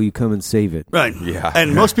down. Will you come and save it? Right. Yeah.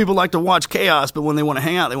 And most people like to watch chaos, but when they want to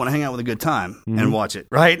hang out, they want to hang out with a good time and watch it,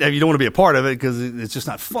 right? You don't want to be a part of it because it's just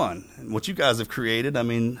not fun. And what you guys have created, I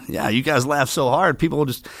mean, yeah, you guys laugh so hard. People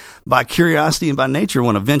just, by curiosity and by nature,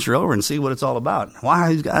 want to venture over and see what it's all about. Why are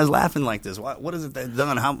these guys laughing like this? What is it they've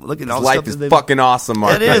done? Look at all the Life stuff is fucking awesome,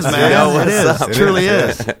 Mark. It is, man. It is. It truly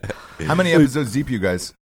is. How many episodes deep, you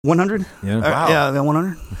guys? 100? Yeah. Wow. Yeah,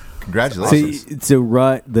 100. Congratulations. So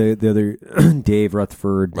Rut, the other Dave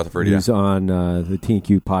Rutherford, Rutherford, who's on the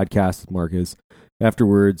TNQ podcast with Marcus,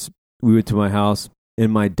 afterwards, we went to my house,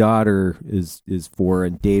 and my daughter is 4,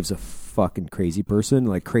 and Dave's a fucking crazy person,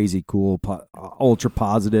 like crazy cool, ultra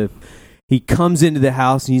positive. He comes into the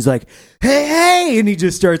house and he's like, hey, and he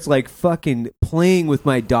just starts like fucking playing with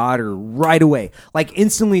my daughter right away. Like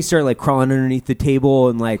instantly started like crawling underneath the table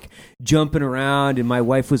and like jumping around. And my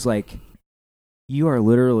wife was like, you are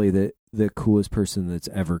literally the coolest person that's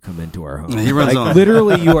ever come into our home. He runs like, on.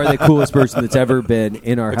 literally, you are the coolest person that's ever been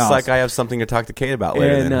in our house. It's like I have something to talk to Kate about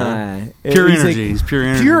later. And, Pure he's energy. like, He's pure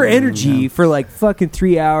energy. Pure energy Yeah. for like fucking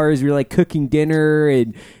 3 hours. We're like cooking dinner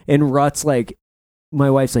and Rut's like, my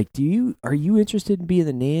wife's like, are you interested in being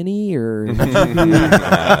the nanny or?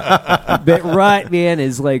 But Rut, man,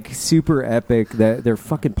 is like super epic. Their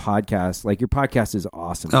fucking podcast, like your podcast is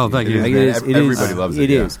awesome. Oh, dude. thank you. Like, Everybody loves it,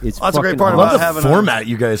 It yeah. is. It's Well, that's a great fucking part I about love the having a- format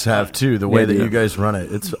you guys have too. The way Yeah, that dude. you guys run it,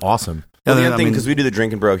 it's awesome. Well, the Yeah, other I thing, mean- because we do the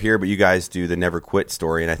Drink and Bro here, but you guys do the Never Quit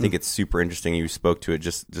story, and I think it's super interesting. You spoke to it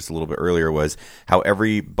just a little bit earlier, was how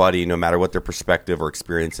everybody, no matter what their perspective or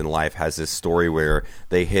experience in life, has this story where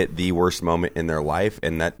they hit the worst moment in their life,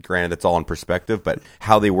 and that, granted, that's all in perspective, but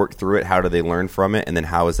how they work through it, how do they learn from it, and then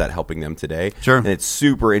how is that helping them today? Sure. And it's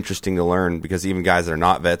super interesting to learn, because even guys that are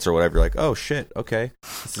not vets or whatever, you're like, oh shit, okay,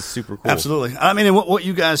 this is super cool. Absolutely. I mean, and what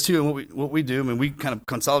you guys too, and what we do. I mean, we kind of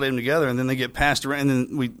consolidate them together, and then they get passed around, and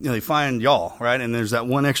then they find y'all, right? And there's that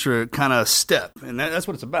one extra kind of step, and that's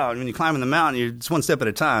what it's about. When you climb in the mountain, it's one step at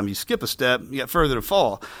a time. You skip a step, you got further to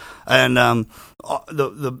fall. And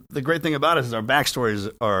the great thing about it is our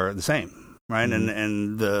backstories are the same. Right,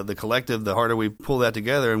 and the collective, the harder we pull that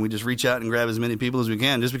together, and we just reach out and grab as many people as we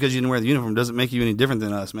can. Just because you didn't wear the uniform doesn't make you any different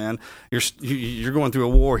than us, man. You're going through a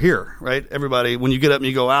war here, right? Everybody, when you get up and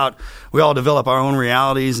you go out, we all develop our own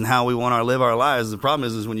realities and how we want to live our lives. The problem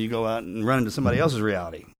is when you go out and run into somebody else's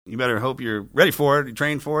reality. You better hope you're ready for it, you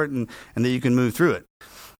train for it, and that you can move through it.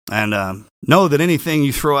 And know that anything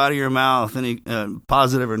you throw out of your mouth, any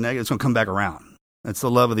positive or negative, it's going to come back around. It's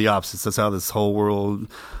the love of the opposites. That's how this whole world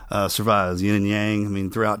survives. Yin and yang. I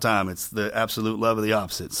mean, throughout time, it's the absolute love of the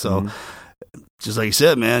opposites. So, just like you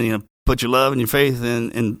said, man, put your love and your faith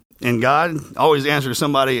in God. Always answer to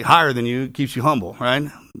somebody higher than you. It keeps you humble, right?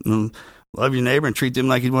 Love your neighbor and treat them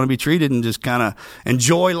like you'd want to be treated, and just kind of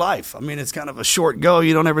enjoy life. I mean, it's kind of a short go.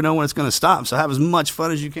 You don't ever know when it's going to stop. So have as much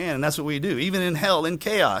fun as you can, and that's what we do. Even in hell, in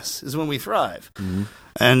chaos, is when we thrive.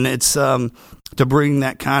 And it's to bring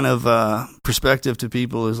that kind of perspective to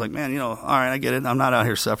people is like, man, all right, I get it. I'm not out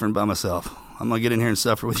here suffering by myself. I'm going to get in here and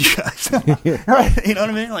suffer with you guys. Right? You know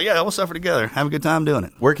what I mean? Like, yeah, we'll suffer together. Have a good time doing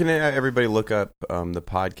it. Where can everybody look up the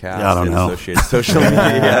podcast? I don't and know. Associated social media?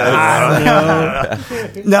 I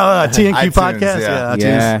don't know. No, TNQ iTunes, podcast. yeah.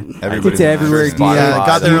 Yeah, Everybody's it's everywhere. Spotify. Yeah,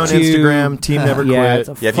 got their own YouTube. Instagram. Team Never Yeah, Quit.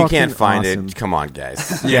 it's Yeah, if you can't fucking find awesome. it, come on,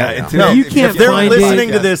 guys. Yeah, No, you can't if they're find listening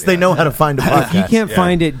it. to this, they know how to find a podcast. If you can't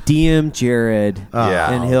find it, DM Jared,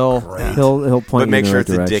 Yeah. and he'll point But make you in sure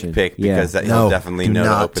the it's right a dick direction. pic, because Yeah. he'll No, definitely do know to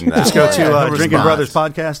not. open that. Just go one. to no response.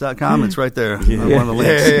 drinkingbrothers.podcast.com. It's right there. One of the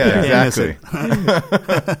links. Yeah, Can't miss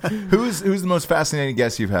exactly. it. Who's the most fascinating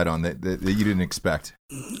guest you've had on that you didn't expect?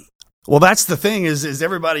 Well, that's the thing is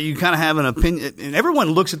everybody, you kind of have an opinion, and everyone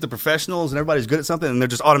looks at the professionals and everybody's good at something and they're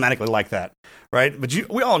just automatically like that, right? But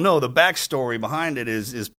we all know the backstory behind it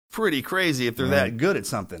is pretty crazy if they're that good at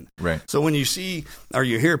something. Right. So when you see or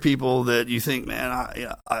you hear people that you think, man,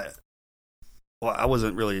 I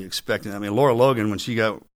wasn't really expecting. I mean, Laura Logan, when she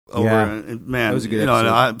got over, Yeah. and man, That was a good and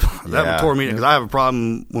episode. that Yeah. tore me because I have a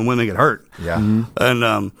problem when women get hurt. Yeah.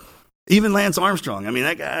 And even Lance Armstrong, I mean,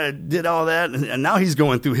 that guy did all that, and now he's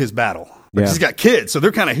going through his battle. But Yeah. he's got kids, so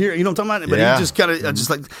they're kind of here. You know what I'm talking about? But Yeah. he just kind of, just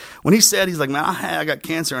like, when he said, he's like, man, I got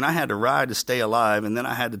cancer, and I had to ride to stay alive, and then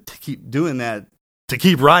I had to keep doing that to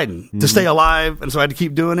keep riding, to stay alive, and so I had to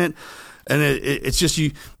keep doing it. And it's just,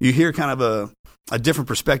 you hear kind of a different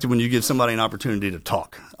perspective when you give somebody an opportunity to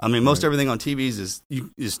talk. I mean, most everything on TVs is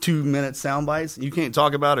 2-minute sound bites. You can't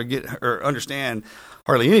talk about or understand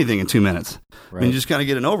hardly anything in 2 minutes. I mean, you just kind of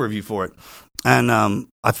get an overview for it. And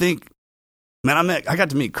I think, man, I got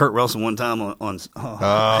to meet Kurt Russell one time on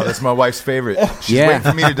Oh, that's my wife's favorite. She's Yeah. waiting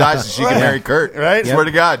for me to die so she can marry Kurt. Right? Swear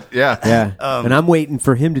to God. Yeah. Yeah, and I'm waiting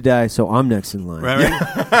for him to die, so I'm next in line. right.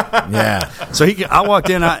 Yeah. So I walked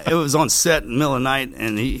in. It was on set in the middle of the night,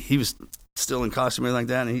 and he was still in costume and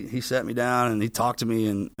everything like that. And he sat me down and he talked to me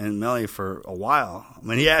and Melly for a while. I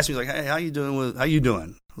mean, he asked me, he's like, "Hey, how you doing? I was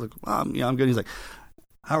like, well, I'm good." He's like,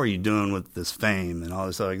 "How are you doing with this fame and all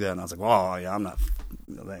this stuff like that?" And I was like, "Well, yeah, I'm not."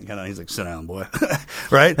 That kind of. He's like, "Sit down, boy."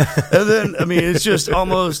 Right? And then, I mean, it's just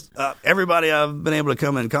almost everybody I've been able to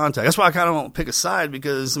come in contact. That's why I kind of don't pick a side,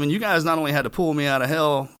 because I mean, you guys not only had to pull me out of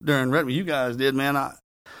hell during Redmond, you guys did, man.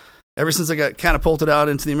 ever since I got catapulted out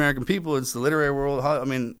into the American people, it's the literary world. I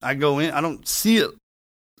mean, I go in, I don't see it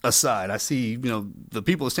aside. I see, the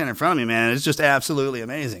people that stand in front of me, man. It's just absolutely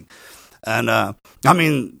amazing. And, I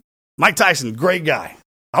mean, Mike Tyson, great guy.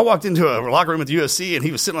 I walked into a locker room at the UFC, and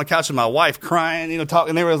he was sitting on the couch with my wife crying,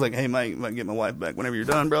 talking. They were like, hey, Mike, you might get my wife back whenever you're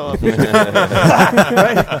done, bro. Right?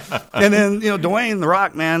 And then, Dwayne The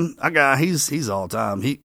Rock, man, that guy, he's all time.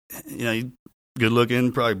 He good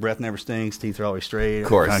looking, probably breath never stinks, teeth are always straight, of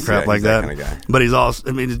course, kind of crap like that that. kind of guy. But he's also,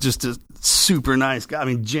 I mean, it's just a super nice guy. I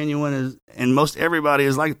mean, genuine and most everybody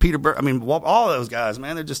is like Peter Burke. I mean, all those guys,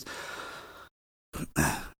 man, they're just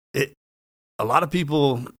a lot of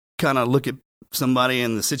people kind of look at somebody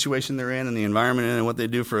and the situation they're in and the environment and what they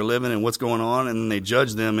do for a living and what's going on, and they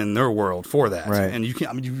judge them in their world for that. Right. And you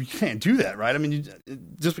can't do that, right? I mean,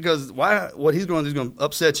 just because what he's going to do is going to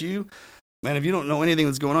upset you. Man, if you don't know anything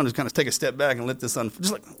that's going on, just kind of take a step back and let this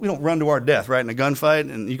just like we don't run to our death, right, in a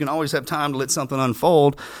gunfight, and you can always have time to let something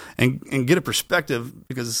unfold and get a perspective,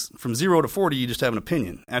 because from 0 to 40, you just have an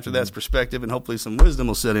opinion. After that's perspective, and hopefully some wisdom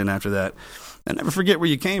will set in after that. And never forget where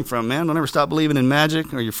you came from, man. Don't ever stop believing in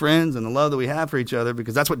magic or your friends and the love that we have for each other,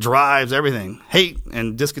 because that's what drives everything. Hate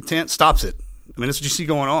and discontent stops it. I mean, that's what you see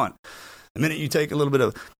going on. The minute you take a little bit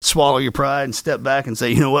of swallow your pride and step back and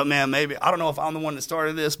say, you know what, man, maybe I don't know if I'm the one that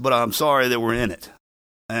started this, but I'm sorry that we're in it.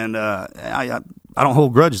 And I don't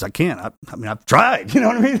hold grudges. I can't. I mean, I've tried. You know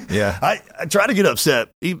what I mean? Yeah. I try to get upset,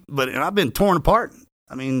 and I've been torn apart.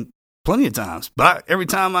 I mean, plenty of times. But every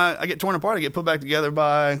time I get torn apart, I get put back together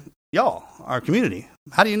by y'all, our community.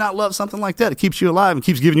 How do you not love something like that? It keeps you alive and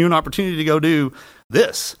keeps giving you an opportunity to go do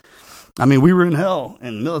this. I mean, we were in hell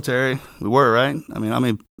in the military. We were, right? I mean, how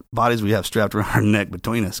many bodies we have strapped around our neck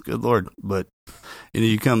between us? Good Lord. But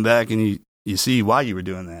you come back and you see why you were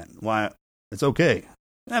doing that, why it's okay.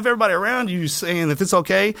 And if everybody around you saying if it's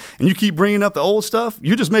okay and you keep bringing up the old stuff,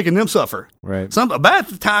 you're just making them suffer. Right. A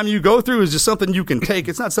bad time you go through is just something you can take.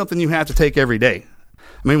 It's not something you have to take every day.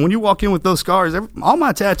 I mean, when you walk in with those scars, all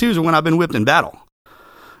my tattoos are when I've been whipped in battle.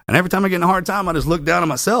 And every time I get in a hard time, I just look down at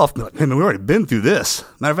myself and be like, hey, man, we've already been through this.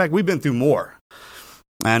 Matter of fact, we've been through more.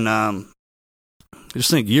 And I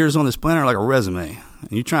just think years on this planet are like a resume.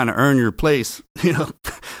 And you're trying to earn your place,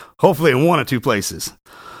 hopefully in one or two places.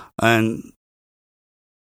 And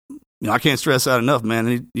I can't stress out enough,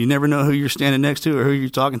 man. You never know who you're standing next to or who you're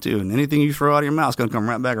talking to. And anything you throw out of your mouth is going to come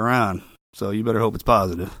right back around. So you better hope it's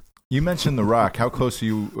positive. You mentioned The Rock. How close are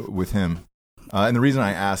you with him? And the reason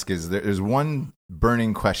I ask is there's one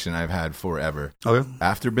burning question I've had forever. Okay.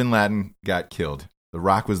 After Bin Laden got killed, The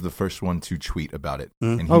Rock was the first one to tweet about it.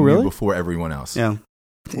 Mm. And he knew before everyone else. Yeah.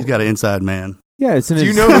 He's got an inside man. Yeah, it's Do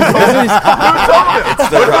you know who told him? Who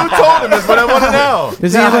told him? Who told him is what I want to know.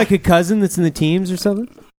 Does he have like a cousin that's in the teams or something?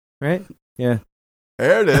 Right? Yeah.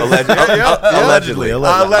 There it is. Allegedly. I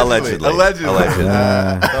like was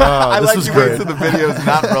you great. wait till the video's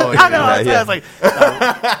not rolling. I know. I was like,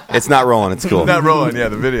 It's not rolling. It's cool. It's not rolling, the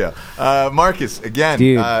video. Marcus, again,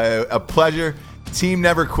 Dude. A pleasure. Team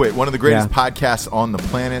Never Quit, one of the greatest podcasts on the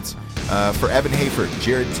planet. For Evan Hafer,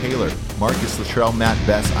 Jared Taylor, Marcus Luttrell, Matt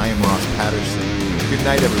Best, I am Ross Patterson. Good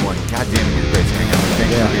night, everyone. God damn it, you're great to hang out with.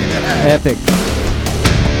 Thanks for being there. Epic.